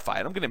going to modify it.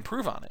 I'm going to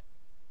improve on it.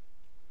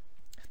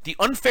 The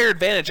unfair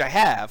advantage I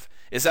have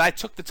is that I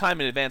took the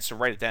time in advance to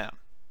write it down.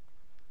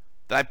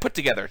 That I put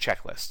together a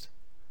checklist.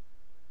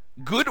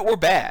 Good or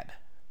bad.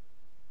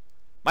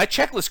 My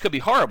checklist could be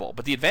horrible,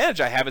 but the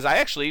advantage I have is I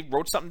actually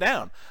wrote something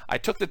down. I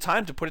took the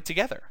time to put it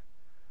together.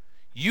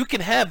 You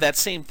can have that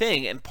same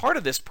thing, and part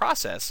of this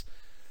process,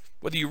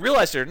 whether you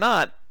realize it or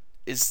not,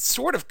 is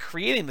sort of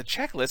creating the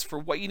checklist for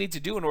what you need to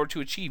do in order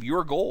to achieve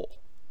your goal.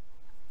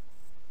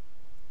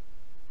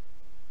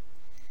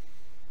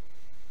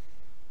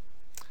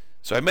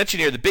 So I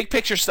mentioned here, the big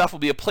picture stuff will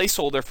be a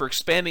placeholder for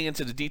expanding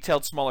into the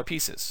detailed smaller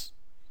pieces.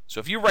 So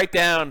if you write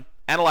down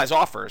analyze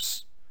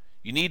offers,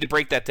 you need to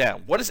break that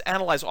down. What does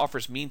analyze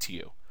offers mean to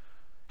you?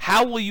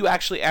 How will you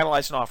actually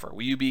analyze an offer?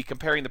 Will you be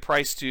comparing the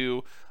price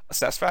to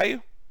assessed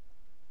value?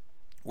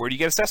 Where do you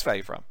get assessed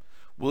value from?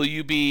 Will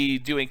you be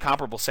doing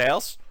comparable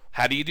sales?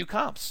 How do you do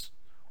comps?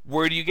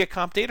 Where do you get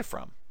comp data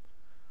from?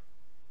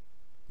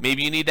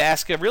 Maybe you need to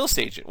ask a real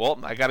estate agent. Well,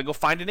 I got to go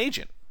find an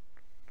agent.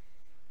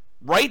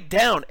 Write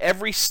down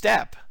every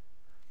step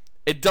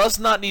It does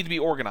not need to be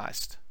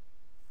organized.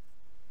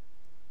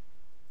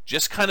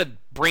 Just kind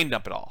of brain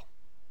dump it all.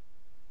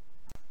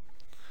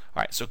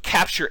 All right, so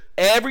capture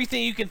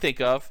everything you can think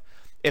of.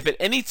 If at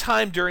any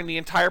time during the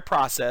entire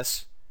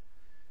process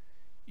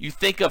you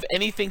think of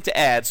anything to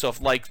add, so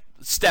if like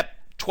step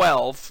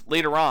 12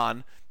 later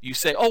on, you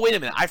say, oh, wait a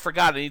minute, I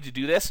forgot I need to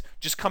do this,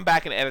 just come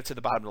back and add it to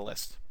the bottom of the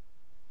list.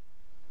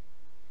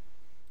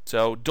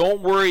 So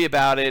don't worry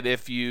about it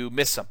if you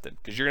miss something,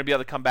 because you're going to be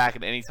able to come back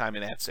at any time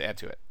and add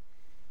to it.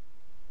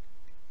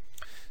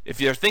 If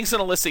there are things on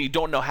a list that you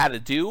don't know how to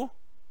do,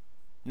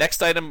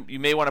 next item you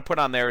may want to put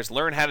on there is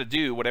learn how to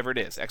do whatever it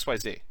is,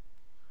 XYZ.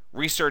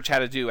 Research how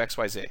to do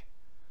XYZ.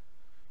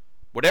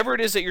 Whatever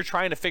it is that you're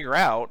trying to figure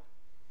out,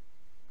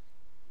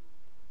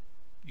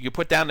 you can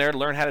put down there,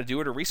 learn how to do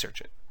it or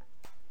research it.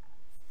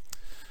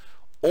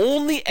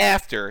 Only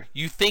after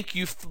you think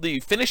you've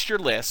finished your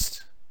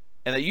list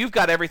and that you've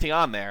got everything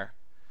on there,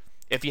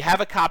 if you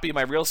have a copy of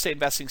my Real Estate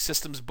Investing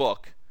Systems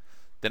book,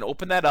 then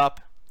open that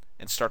up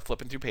and start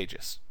flipping through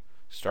pages.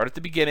 Start at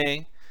the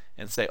beginning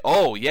and say,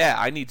 oh, yeah,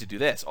 I need to do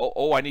this.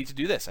 Oh, I need to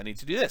do this. I need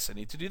to do this. I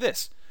need to do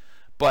this.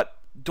 But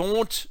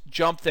don't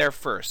jump there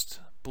first.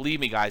 Believe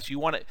me, guys, you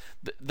want it.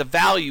 The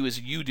value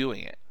is you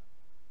doing it.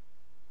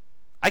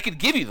 I could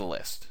give you the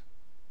list.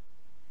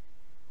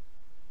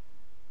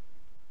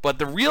 But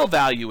the real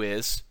value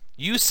is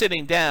you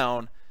sitting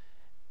down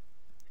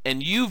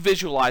and you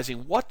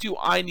visualizing, what do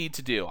I need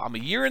to do? I'm a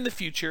year in the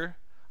future.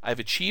 I've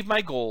achieved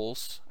my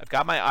goals. I've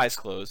got my eyes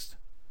closed.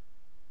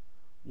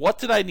 What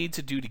did I need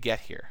to do to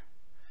get here?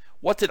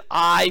 What did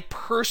I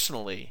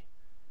personally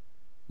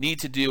need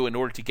to do in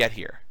order to get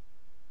here?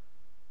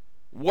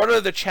 What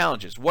are the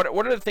challenges? What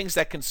are the things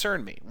that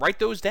concern me? Write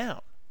those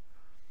down.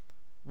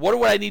 What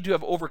do I need to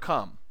have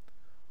overcome?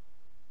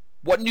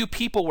 What new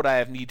people would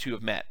I need to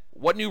have met?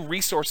 What new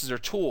resources or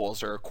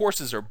tools or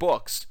courses or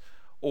books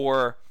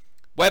or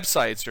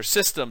websites or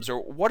systems, or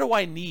what do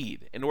I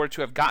need in order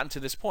to have gotten to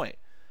this point?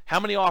 How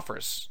many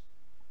offers?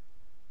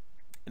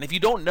 And if you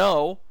don't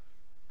know,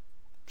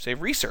 say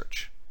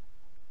research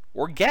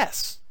or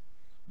guess.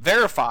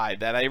 Verify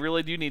that I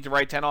really do need to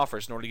write 10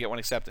 offers in order to get one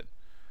accepted.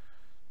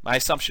 My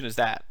assumption is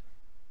that.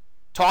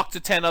 Talk to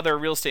 10 other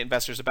real estate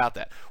investors about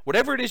that.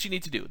 Whatever it is you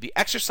need to do, the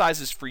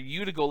exercise is for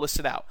you to go list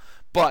it out.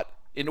 But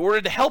in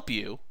order to help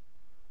you,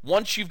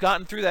 once you've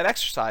gotten through that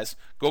exercise,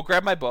 go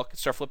grab my book and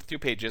start flipping through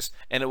pages,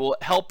 and it will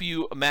help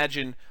you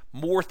imagine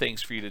more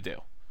things for you to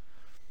do.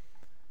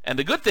 And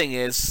the good thing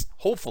is,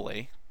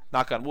 hopefully,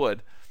 knock on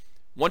wood,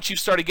 once you've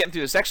started getting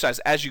through this exercise,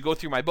 as you go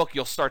through my book,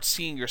 you'll start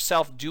seeing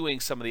yourself doing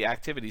some of the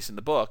activities in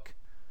the book,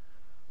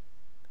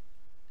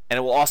 and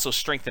it will also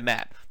strengthen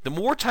that. The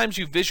more times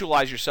you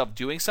visualize yourself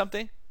doing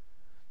something,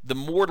 the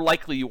more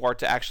likely you are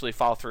to actually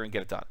follow through and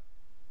get it done.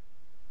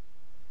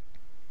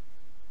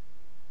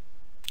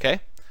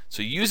 Okay?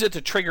 So use it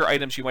to trigger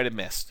items you might have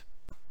missed.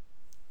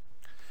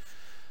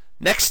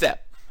 Next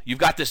step, you've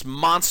got this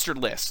monster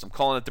list. I'm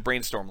calling it the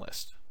brainstorm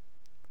list.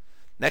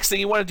 Next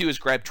thing you want to do is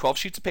grab 12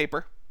 sheets of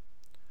paper,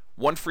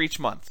 one for each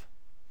month.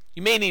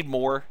 You may need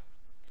more,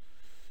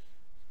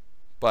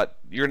 but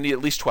you're going to need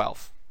at least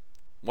 12.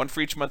 One for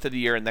each month of the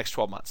year in the next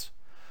 12 months.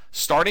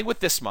 Starting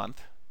with this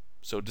month,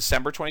 so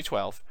December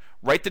 2012,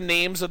 write the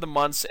names of the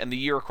months and the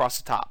year across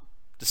the top.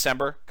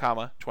 December,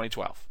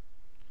 2012.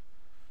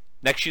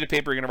 Next sheet of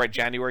paper, you're going to write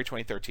January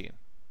 2013.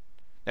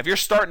 Now, if you're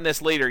starting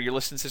this later, you're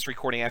listening to this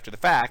recording after the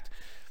fact,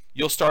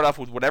 you'll start off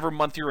with whatever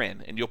month you're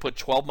in, and you'll put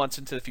 12 months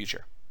into the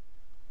future.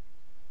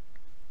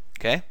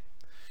 Okay?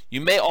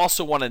 You may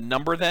also want to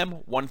number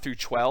them 1 through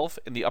 12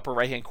 in the upper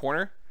right-hand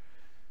corner.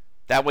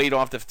 That way you don't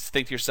have to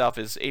think to yourself,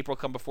 is April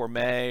come before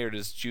May, or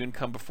does June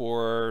come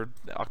before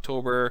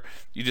October?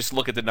 You just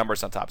look at the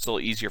numbers on top. It's a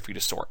little easier for you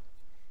to sort.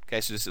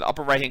 Okay, so this is the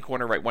upper right-hand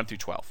corner, write 1 through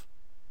 12.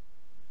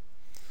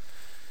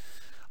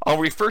 I'll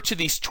refer to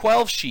these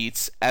 12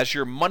 sheets as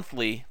your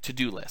monthly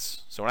to-do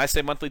list. So when I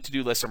say monthly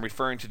to-do list, I'm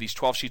referring to these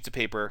 12 sheets of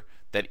paper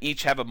that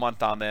each have a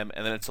month on them,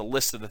 and then it's a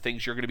list of the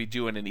things you're going to be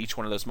doing in each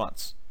one of those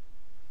months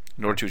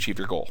in order to achieve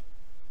your goal.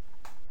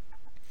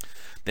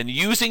 Then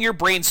using your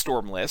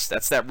brainstorm list,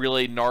 that's that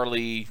really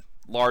gnarly,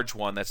 large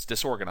one that's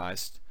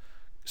disorganized,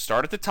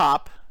 start at the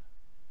top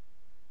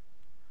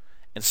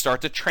and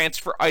start to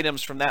transfer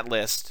items from that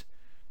list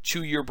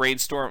to your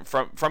brainstorm,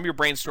 from your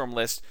brainstorm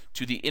list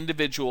to the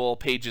individual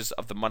pages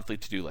of the monthly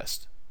to-do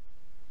list.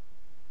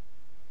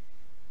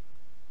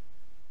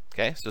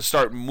 Okay, so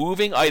start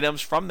moving items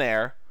from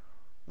there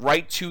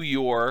right to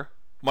your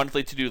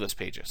monthly to-do list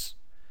pages.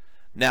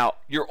 Now,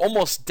 you're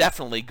almost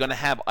definitely going to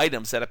have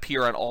items that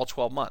appear on all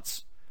 12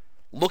 months.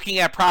 Looking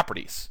at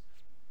properties,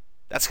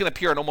 that's going to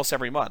appear in almost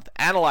every month.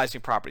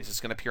 Analyzing properties is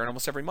going to appear in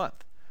almost every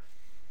month.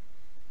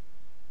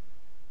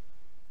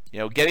 You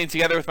know, getting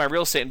together with my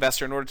real estate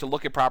investor in order to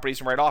look at properties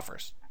and write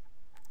offers.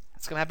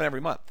 That's going to happen every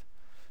month.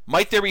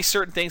 Might there be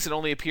certain things that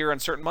only appear on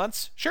certain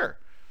months? Sure.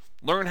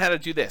 Learn how to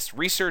do this.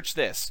 Research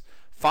this.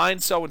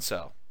 Find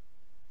so-and-so.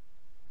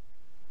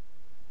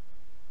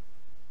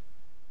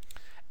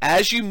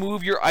 As you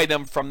move your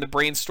item from the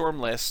brainstorm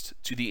list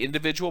to the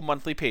individual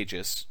monthly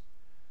pages,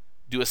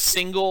 do a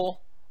single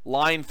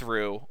line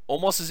through,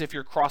 almost as if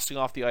you're crossing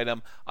off the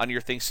item on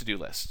your things to do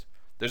list.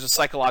 There's a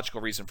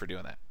psychological reason for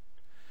doing that.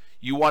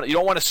 You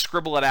don't want to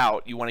scribble it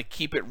out. You want to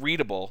keep it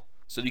readable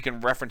so that you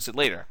can reference it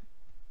later.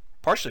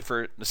 Partially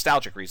for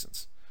nostalgic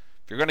reasons.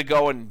 If you're going to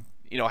go and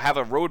have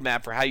a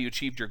roadmap for how you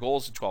achieved your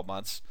goals in 12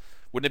 months,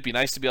 wouldn't it be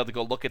nice to be able to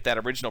go look at that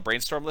original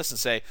brainstorm list and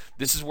say,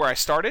 this is where I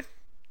started?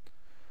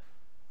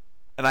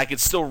 And I could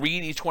still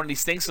read each one of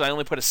these things because I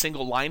only put a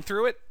single line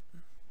through it?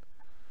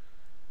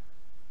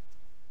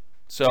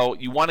 So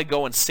you want to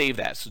go and save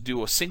that. So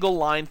do a single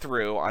line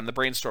through on the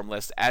brainstorm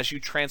list as you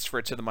transfer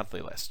it to the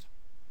monthly list.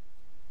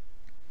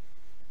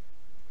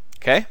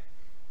 Okay?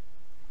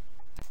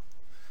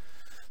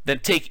 Then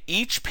take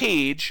each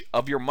page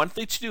of your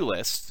monthly to-do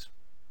list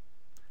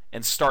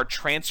and start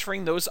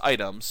transferring those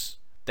items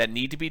that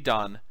need to be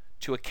done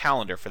to a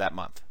calendar for that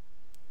month.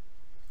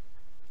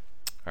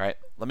 All right,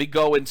 let me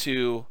go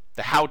into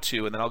the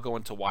how-to, and then I'll go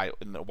into why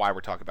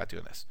we're talking about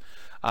doing this.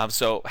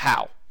 So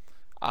how?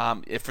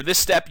 If for this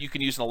step, you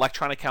can use an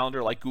electronic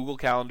calendar like Google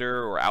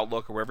Calendar or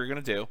Outlook or whatever you're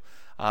going to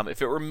do.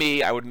 If it were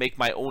me, I would make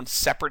my own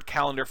separate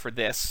calendar for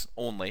this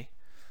only.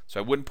 So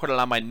I wouldn't put it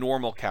on my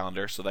normal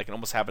calendar, so that I can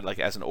almost have it like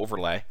as an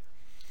overlay.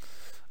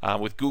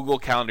 With Google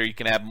Calendar, you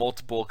can have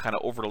multiple kind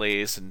of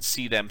overlays and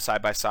see them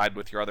side by side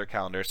with your other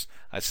calendars.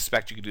 I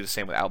suspect you could do the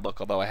same with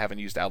Outlook, although I haven't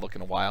used Outlook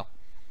in a while.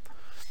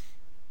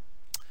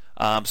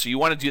 So you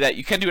want to do that.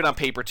 You can do it on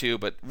paper too,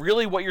 but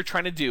really what you're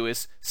trying to do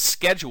is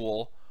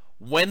schedule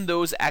when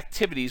those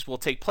activities will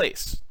take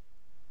place.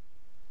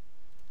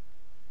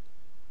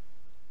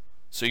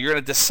 So you're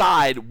going to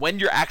decide when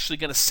you're actually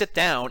going to sit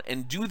down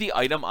and do the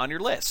item on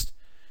your list.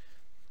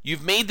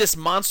 You've made this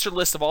monster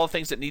list of all the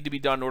things that need to be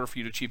done in order for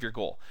you to achieve your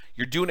goal.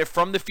 You're doing it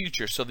from the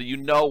future so that you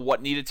know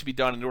what needed to be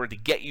done in order to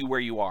get you where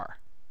you are.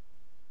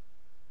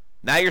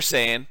 Now you're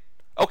saying,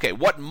 okay,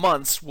 what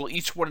months will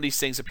each one of these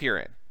things appear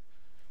in?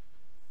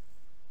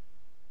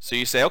 So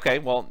you say, okay,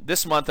 well,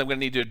 this month I'm going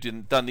to need to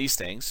have done these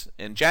things.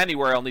 In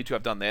January, I'll need to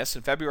have done this.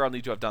 In February, I'll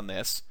need to have done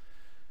this.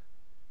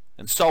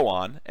 And so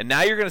on. And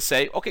now you're going to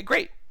say, okay,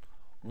 great.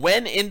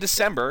 When in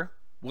December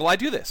will I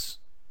do this?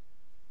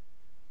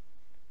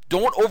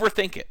 Don't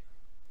overthink it,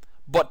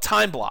 but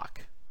time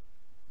block.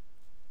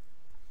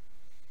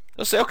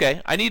 You'll say,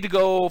 okay, I need to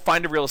go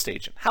find a real estate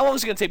agent. How long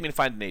is it going to take me to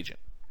find an agent?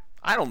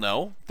 I don't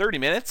know, 30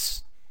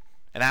 minutes?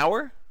 An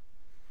hour?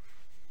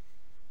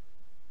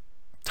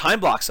 Time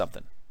block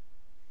something.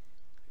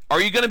 Are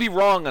you going to be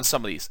wrong on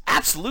some of these?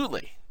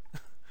 Absolutely.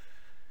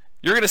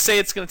 You're going to say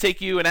it's going to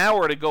take you an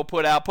hour to go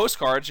put out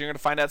postcards. You're going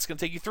to find out it's going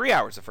to take you 3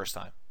 hours the first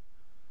time.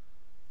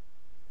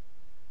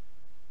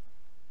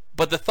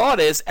 But the thought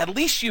is, at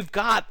least you've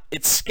got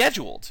it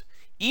scheduled.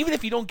 Even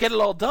if you don't get it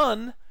all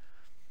done,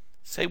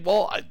 say,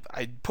 well,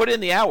 I put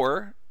in the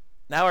hour.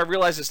 Now I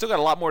realize I still got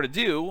a lot more to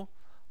do.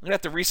 I'm going to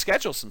have to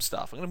reschedule some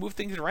stuff. I'm going to move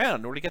things around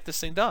in order to get this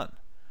thing done.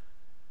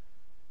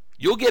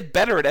 You'll get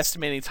better at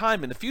estimating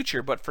time in the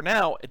future, but for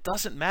now, it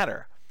doesn't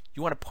matter.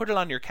 You want to put it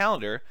on your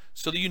calendar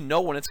so that you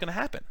know when it's going to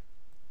happen.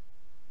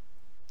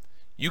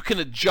 You can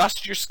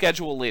adjust your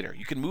schedule later.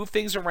 You can move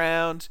things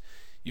around.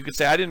 You can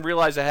say, I didn't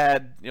realize I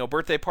had a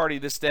birthday party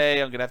this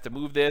day. I'm going to have to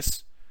move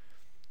this.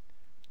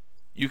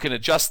 You can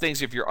adjust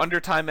things if you're under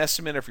time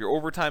estimate or if you're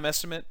over time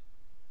estimate.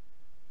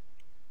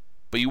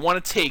 But you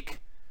want to take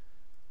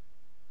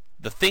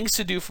the things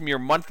to do from your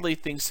monthly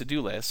things to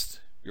do list,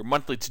 your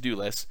monthly to-do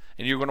list,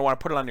 and you're going to want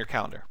to put it on your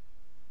calendar.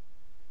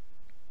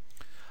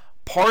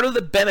 Part of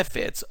the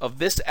benefits of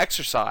this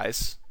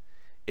exercise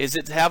is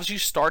it helps you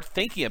start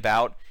thinking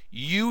about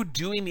you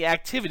doing the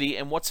activity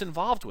and what's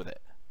involved with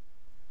it.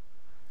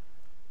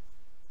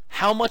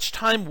 How much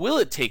time will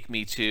it take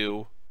me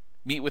to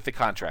meet with the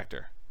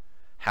contractor?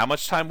 How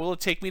much time will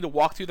it take me to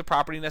walk through the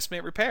property and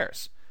estimate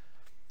repairs?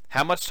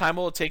 How much time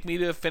will it take me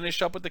to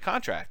finish up with the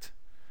contract?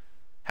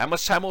 How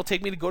much time will it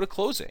take me to go to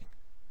closing?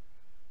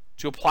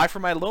 To apply for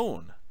my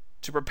loan?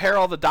 To prepare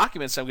all the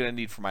documents I'm going to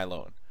need for my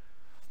loan?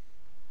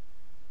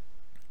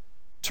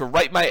 To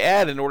write my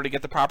ad in order to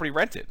get the property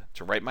rented?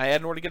 To write my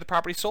ad in order to get the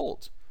property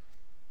sold?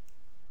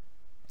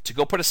 To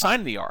go put a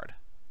sign in the yard?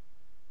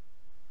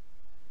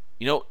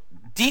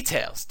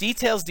 Details.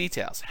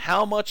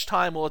 How much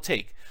time will it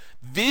take?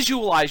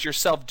 Visualize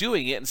yourself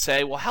doing it and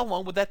say, well, how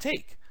long would that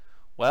take?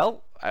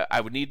 Well,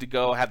 I would need to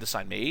go have the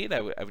sign made.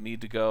 I would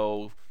need to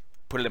go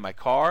put it in my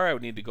car. I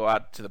would need to go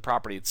out to the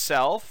property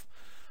itself.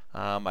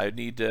 I would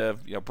need to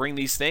bring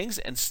these things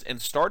and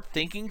start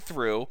thinking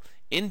through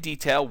in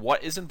detail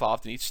what is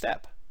involved in each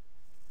step.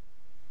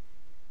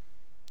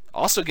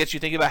 Also gets you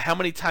thinking about how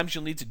many times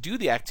you'll need to do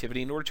the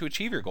activity in order to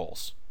achieve your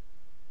goals.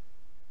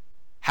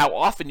 How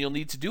often you'll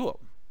need to do them.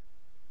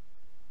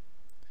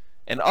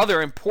 And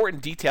other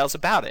important details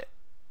about it.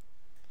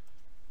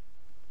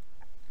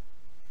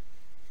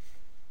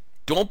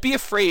 Don't be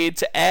afraid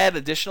to add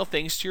additional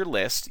things to your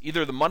list,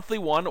 either the monthly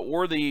one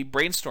or the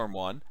brainstorm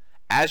one,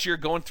 as you're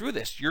going through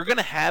this. You're going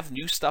to have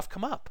new stuff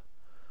come up.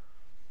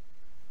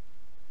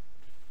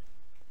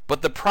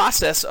 But the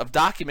process of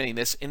documenting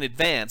this in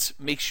advance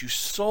makes you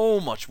so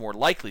much more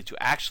likely to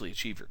actually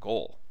achieve your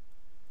goal.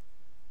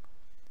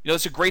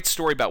 It's a great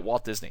story about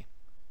Walt Disney.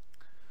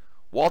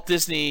 Walt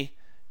Disney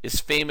is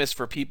famous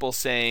for people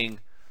saying,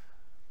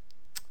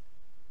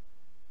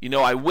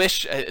 I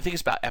think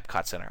it's about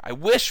Epcot Center. I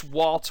wish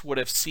Walt would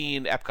have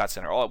seen Epcot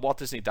Center. Walt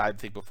Disney died, I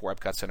think, before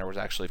Epcot Center was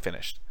actually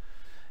finished.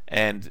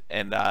 And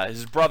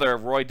his brother,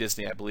 Roy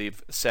Disney, I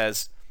believe,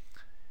 says,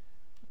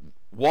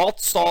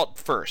 Walt saw it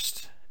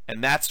first,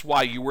 and that's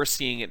why you were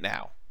seeing it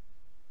now.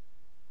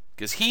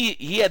 Because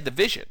he had the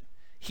vision.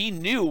 He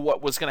knew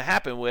what was going to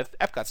happen with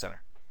Epcot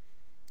Center.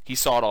 He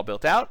saw it all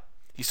built out.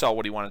 He saw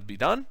what he wanted to be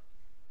done.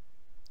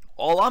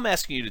 All I'm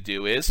asking you to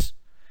do is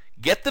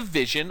get the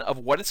vision of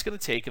what it's going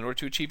to take in order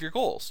to achieve your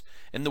goals.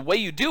 And the way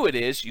you do it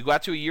is you go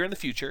out to a year in the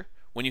future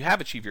when you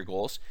have achieved your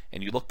goals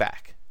and you look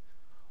back.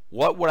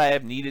 What would I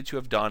have needed to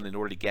have done in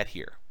order to get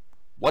here?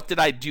 What did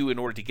I do in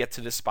order to get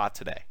to this spot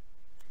today?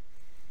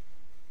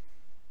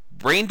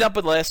 Brain dump a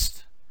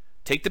list,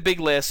 take the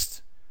big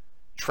list,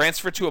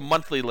 transfer to a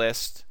monthly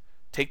list,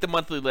 take the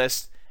monthly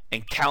list,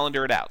 and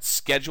calendar it out.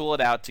 Schedule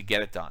it out to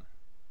get it done.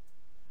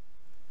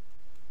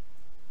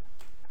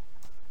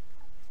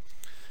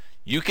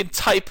 You can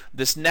type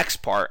this next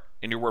part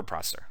in your word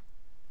processor.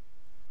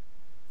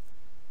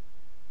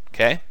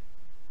 Okay?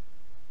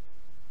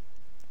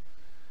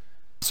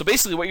 So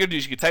basically what you're going to do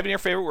is you can type in your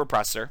favorite word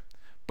processor,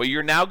 but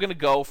you're now going to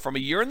go from a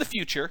year in the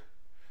future.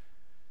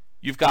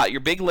 You've got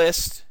your big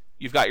list,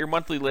 you've got your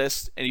monthly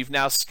list, and you've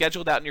now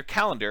scheduled out in your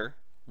calendar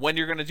when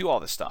you're going to do all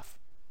this stuff.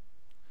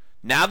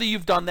 Now that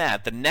you've done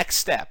that, the next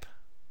step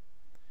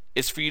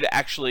is for you to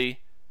actually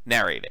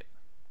narrate it.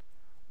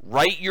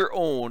 Write your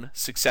own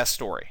success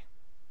story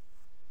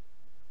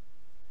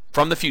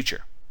from the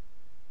future.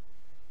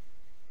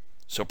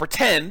 So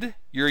pretend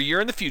you're a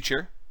year in the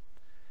future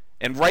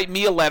and write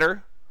me a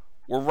letter,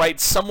 or write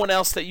someone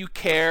else that you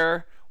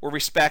care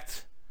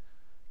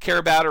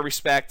about or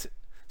respect,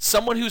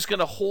 someone who's going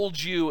to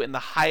hold you in the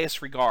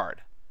highest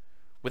regard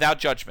without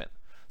judgment,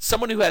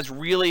 someone who has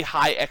really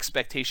high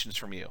expectations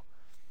from you.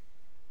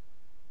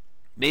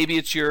 Maybe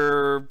it's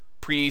your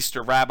priest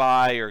or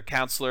rabbi or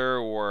counselor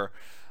or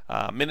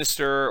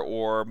minister,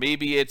 or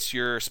maybe it's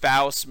your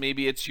spouse,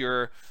 maybe it's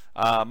your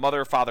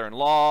mother or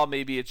father-in-law,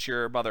 maybe it's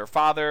your mother or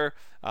father,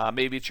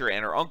 maybe it's your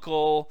aunt or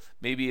uncle,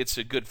 maybe it's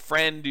a good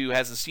friend who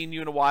hasn't seen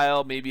you in a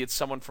while, maybe it's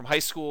someone from high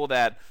school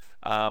that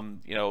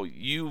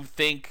you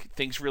think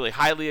thinks really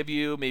highly of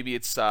you, maybe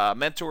it's a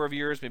mentor of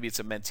yours, maybe it's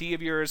a mentee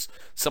of yours,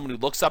 someone who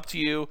looks up to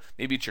you,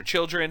 maybe it's your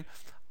children.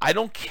 I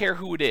don't care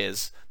who it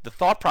is. The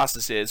thought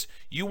process is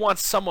you want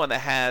someone that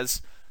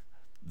has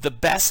the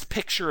best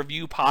picture of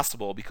you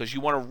possible, because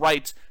you want to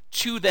write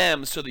to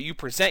them so that you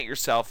present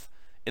yourself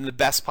in the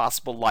best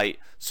possible light,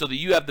 so that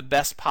you have the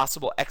best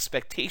possible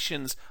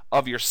expectations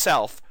of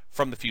yourself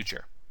from the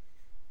future.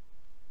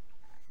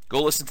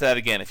 Go listen to that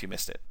again if you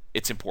missed it.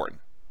 It's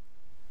important.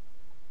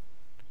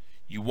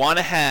 You want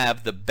to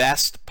have the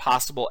best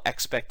possible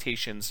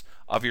expectations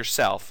of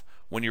yourself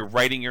when you're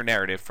writing your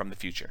narrative from the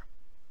future.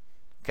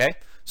 Okay?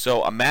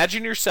 So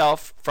imagine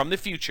yourself from the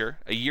future,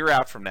 a year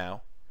out from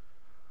now,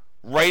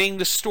 writing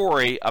the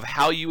story of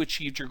how you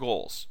achieved your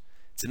goals.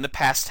 It's in the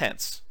past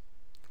tense.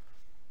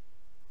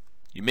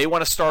 You may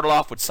want to start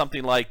off with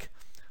something like,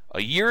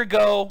 a year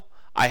ago,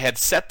 I had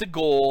set the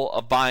goal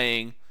of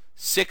buying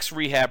 6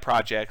 rehab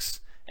projects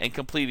and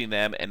completing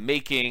them and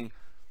making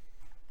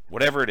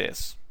whatever it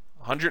is,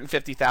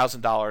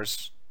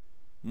 $150,000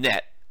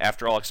 net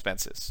after all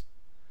expenses.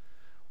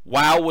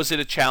 Wow, was it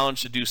a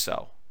challenge to do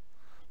so?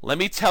 Let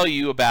me tell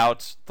you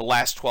about the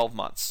last 12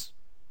 months.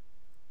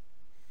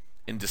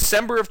 In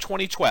December of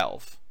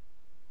 2012,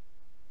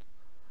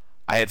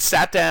 I had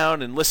sat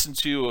down and listened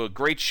to a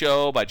great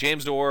show by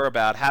James Orr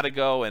about how to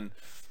go and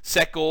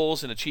set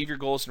goals and achieve your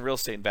goals in real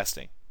estate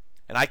investing.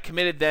 And I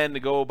committed then to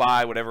go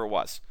buy whatever it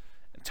was.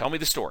 And tell me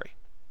the story.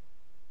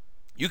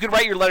 You can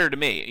write your letter to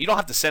me. You don't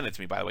have to send it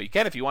to me, by the way. You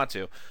can if you want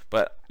to,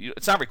 but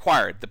it's not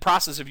required. The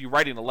process of you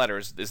writing the letter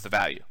is the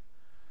value.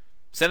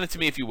 Send it to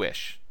me if you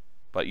wish,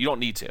 but you don't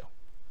need to.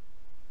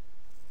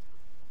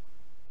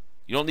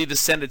 You don't need to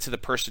send it to the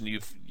person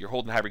you're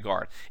holding in high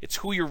regard. It's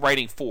who you're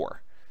writing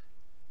for.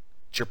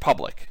 It's your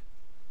public.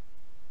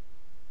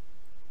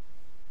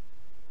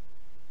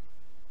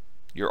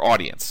 Your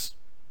audience.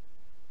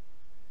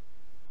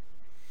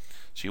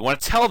 So you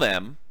want to tell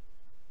them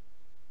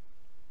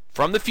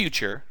from the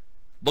future,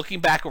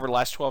 looking back over the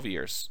last 12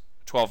 years,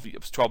 12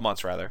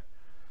 months rather,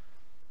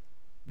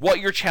 what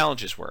your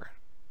challenges were.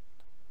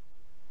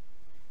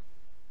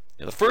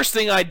 The first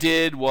thing I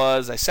did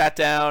was I sat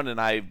down and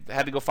I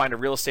had to go find a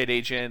real estate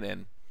agent,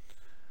 and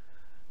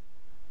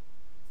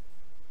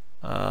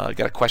I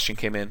got a question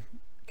came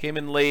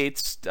in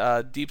late.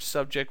 Deep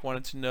subject,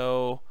 wanted to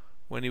know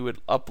when he would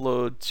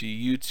upload to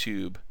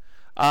YouTube.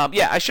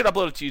 Yeah, I should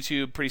upload it to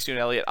YouTube pretty soon,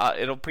 Elliot.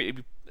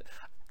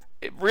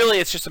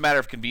 It's just a matter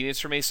of convenience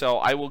for me, so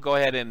I will go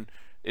ahead and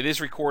it is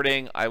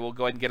recording. I will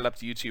go ahead and get it up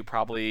to YouTube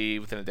probably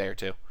within a day or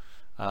two.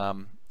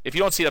 If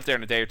you don't see it up there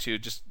in a day or two,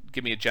 just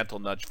give me a gentle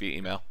nudge via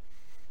email.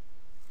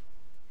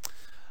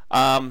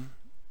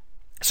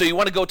 So you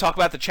want to go talk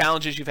about the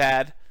challenges you've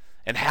had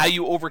and how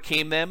you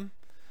overcame them.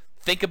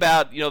 Think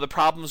about, the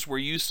problems where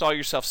you saw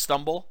yourself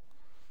stumble.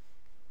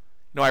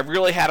 I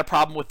really had a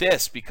problem with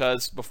this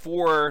because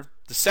before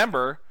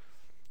December,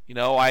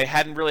 I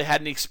hadn't really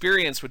had any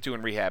experience with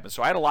doing rehab, and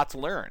so I had a lot to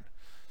learn.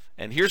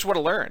 And here's what I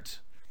learned.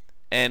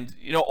 And,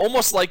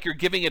 almost like you're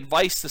giving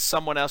advice to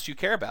someone else you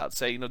care about.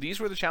 Say, these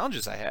were the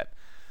challenges I had.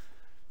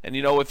 And,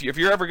 if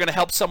you're ever going to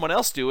help someone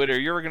else do it or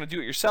you're ever going to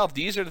do it yourself,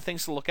 these are the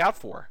things to look out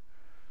for.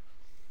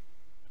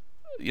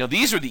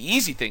 These are the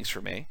easy things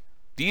for me.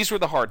 These were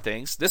the hard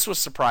things. This was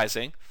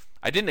surprising.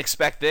 I didn't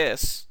expect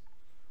this.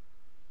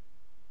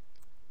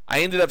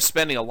 I ended up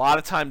spending a lot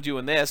of time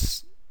doing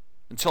this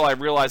until I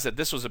realized that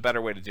this was a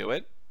better way to do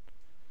it.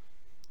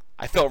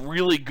 I felt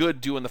really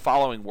good doing the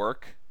following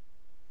work.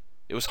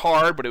 It was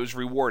hard, but it was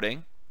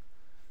rewarding.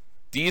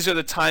 These are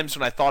the times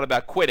when I thought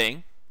about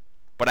quitting,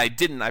 but I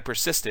didn't. I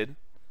persisted.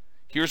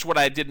 Here's what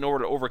I did in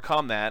order to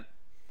overcome that.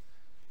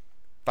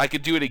 If I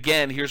could do it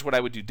again, here's what I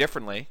would do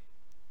differently.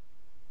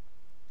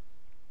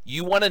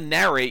 You want to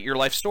narrate your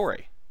life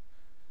story.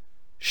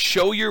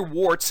 Show your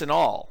warts and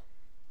all.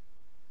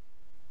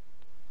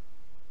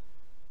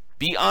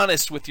 Be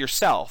honest with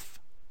yourself.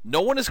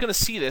 No one is going to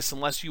see this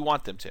unless you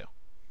want them to.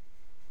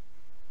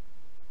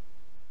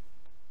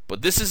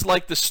 But this is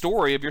like the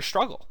story of your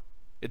struggle.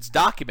 It's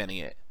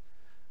documenting it.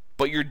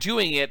 But you're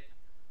doing it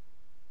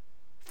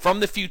from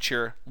the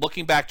future,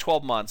 looking back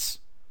 12 months,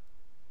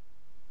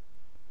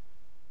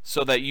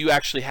 so that you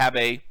actually have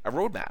a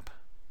roadmap.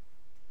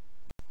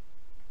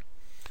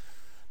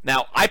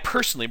 Now, I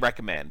personally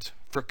recommend,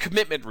 for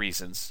commitment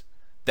reasons,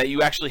 that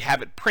you actually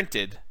have it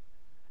printed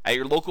at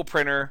your local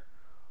printer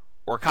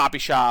or copy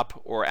shop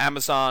or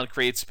Amazon,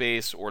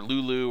 CreateSpace, or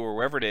Lulu, or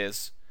wherever it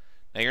is.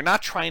 Now, you're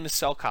not trying to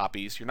sell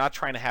copies. You're not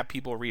trying to have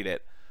people read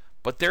it.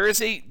 But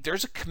there's a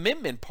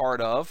commitment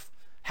part of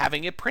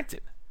having it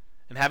printed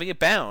and having it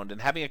bound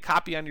and having a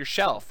copy on your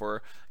shelf,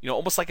 or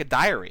almost like a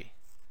diary.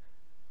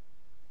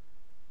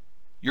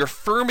 You're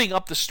firming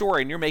up the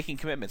story and you're making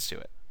commitments to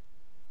it.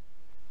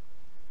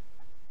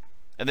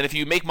 And then if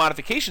you make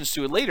modifications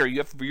to it later, you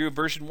have to review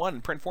version 1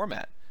 in print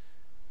format.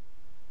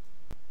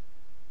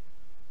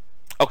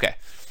 Okay.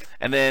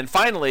 And then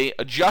finally,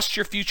 adjust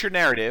your future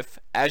narrative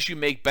as you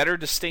make better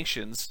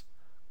distinctions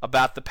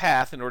about the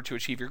path in order to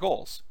achieve your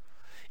goals.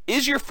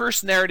 Is your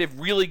first narrative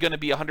really going to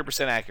be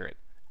 100% accurate?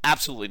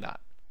 Absolutely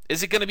not.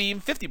 Is it going to be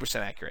even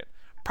 50% accurate?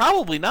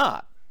 Probably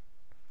not.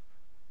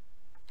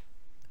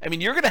 I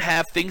mean, you're going to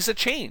have things that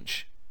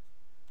change.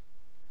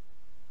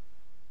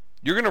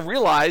 You're going to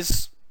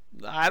realize,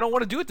 I don't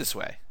want to do it this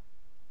way.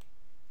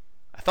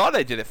 I thought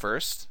I did it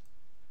first,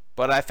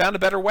 but I found a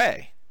better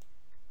way.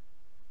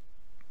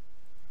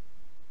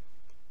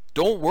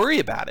 Don't worry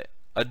about it.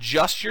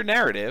 Adjust your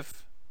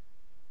narrative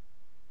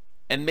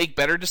and make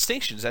better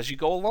distinctions as you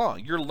go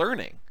along. You're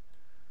learning.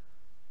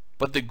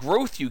 But the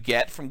growth you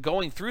get from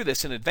going through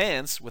this in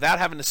advance without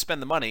having to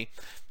spend the money,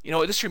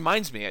 this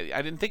reminds me,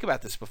 I didn't think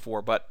about this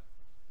before, but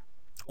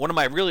one of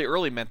my really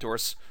early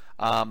mentors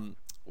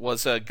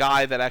was a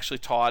guy that actually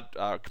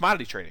taught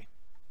commodity trading.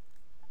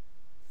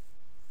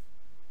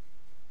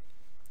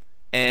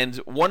 And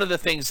one of the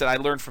things that I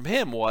learned from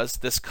him was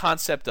this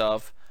concept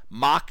of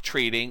mock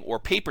trading or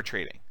paper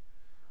trading,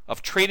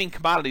 of trading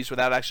commodities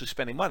without actually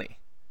spending money.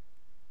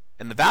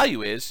 And the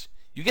value is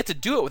you get to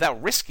do it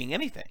without risking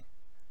anything.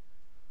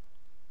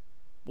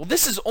 Well,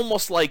 this is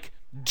almost like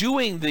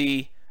doing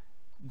the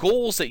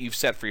goals that you've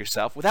set for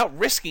yourself without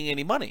risking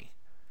any money.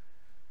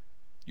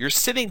 You're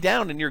sitting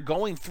down and you're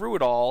going through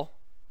it all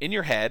in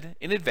your head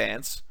in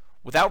advance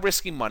without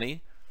risking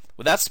money,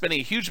 without spending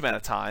a huge amount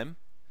of time.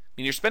 I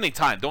mean, you're spending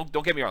time. Don't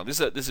get me wrong. This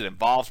is an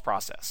involved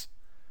process.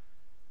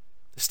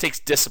 This takes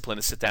discipline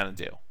to sit down and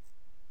do.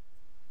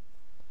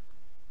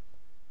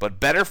 But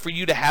better for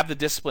you to have the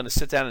discipline to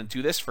sit down and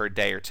do this for a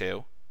day or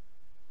two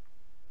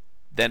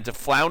than to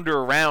flounder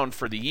around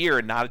for the year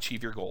and not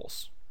achieve your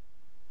goals.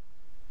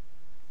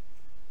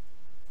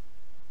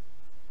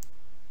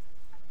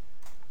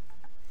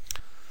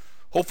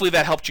 Hopefully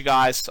that helped you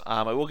guys.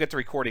 I will get the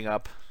recording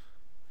up.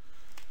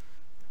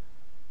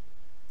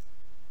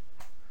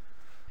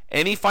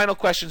 Any final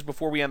questions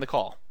before we end the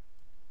call?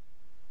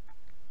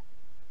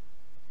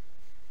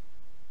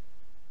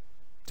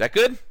 Is that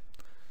good?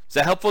 Is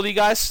that helpful to you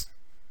guys?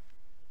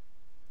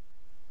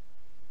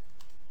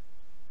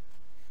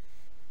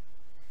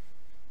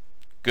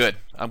 Good.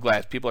 I'm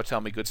glad. People are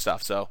telling me good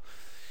stuff. So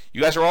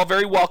you guys are all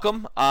very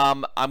welcome.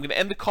 I'm going to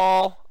end the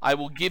call. I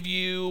will give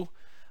you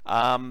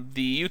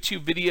the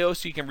YouTube video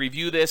so you can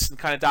review this and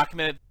kind of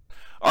document it.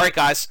 All right,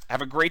 guys.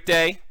 Have a great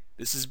day.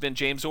 This has been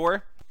James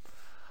Orr.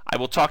 I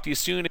will talk to you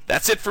soon.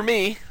 That's it for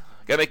me.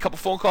 Got to make a couple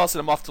phone calls and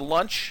I'm off to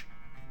lunch.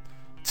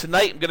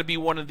 Tonight I'm going to be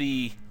one of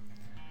the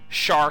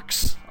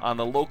sharks on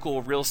the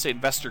local real estate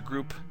investor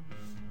group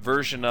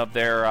version of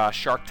their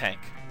Shark Tank.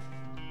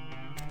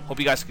 Hope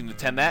you guys can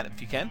attend that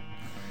if you can.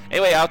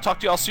 Anyway, I'll talk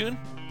to you all soon.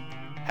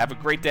 Have a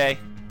great day.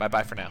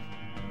 Bye-bye for now.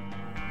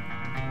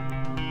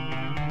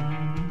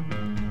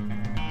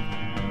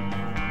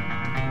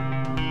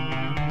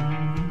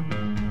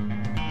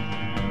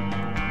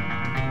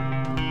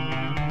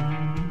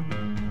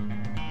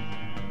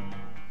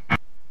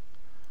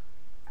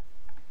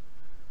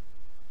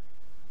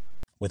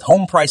 With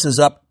home prices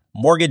up,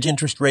 mortgage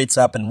interest rates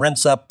up, and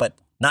rents up, but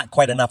not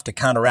quite enough to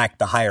counteract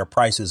the higher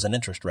prices and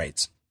interest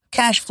rates.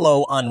 Cash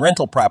flow on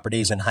rental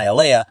properties in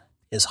Hialeah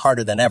is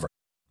harder than ever.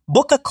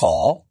 Book a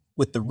call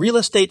with the Real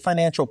Estate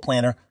Financial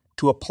Planner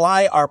to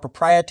apply our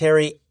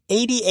proprietary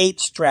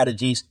 88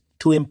 strategies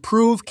to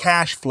improve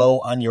cash flow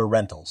on your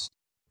rentals.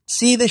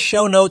 See the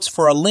show notes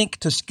for a link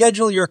to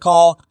schedule your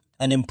call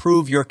and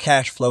improve your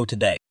cash flow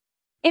today.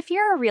 If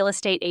you're a real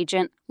estate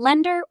agent,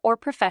 lender, or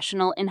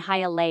professional in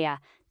Hialeah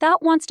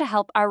that wants to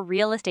help our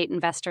real estate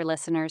investor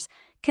listeners,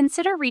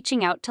 consider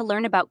reaching out to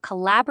learn about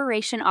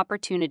collaboration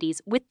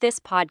opportunities with this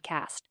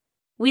podcast.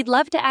 We'd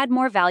love to add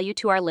more value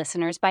to our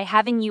listeners by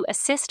having you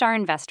assist our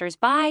investors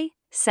buy,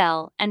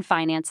 sell, and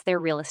finance their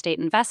real estate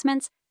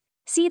investments.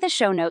 See the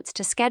show notes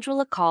to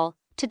schedule a call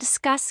to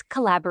discuss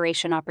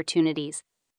collaboration opportunities.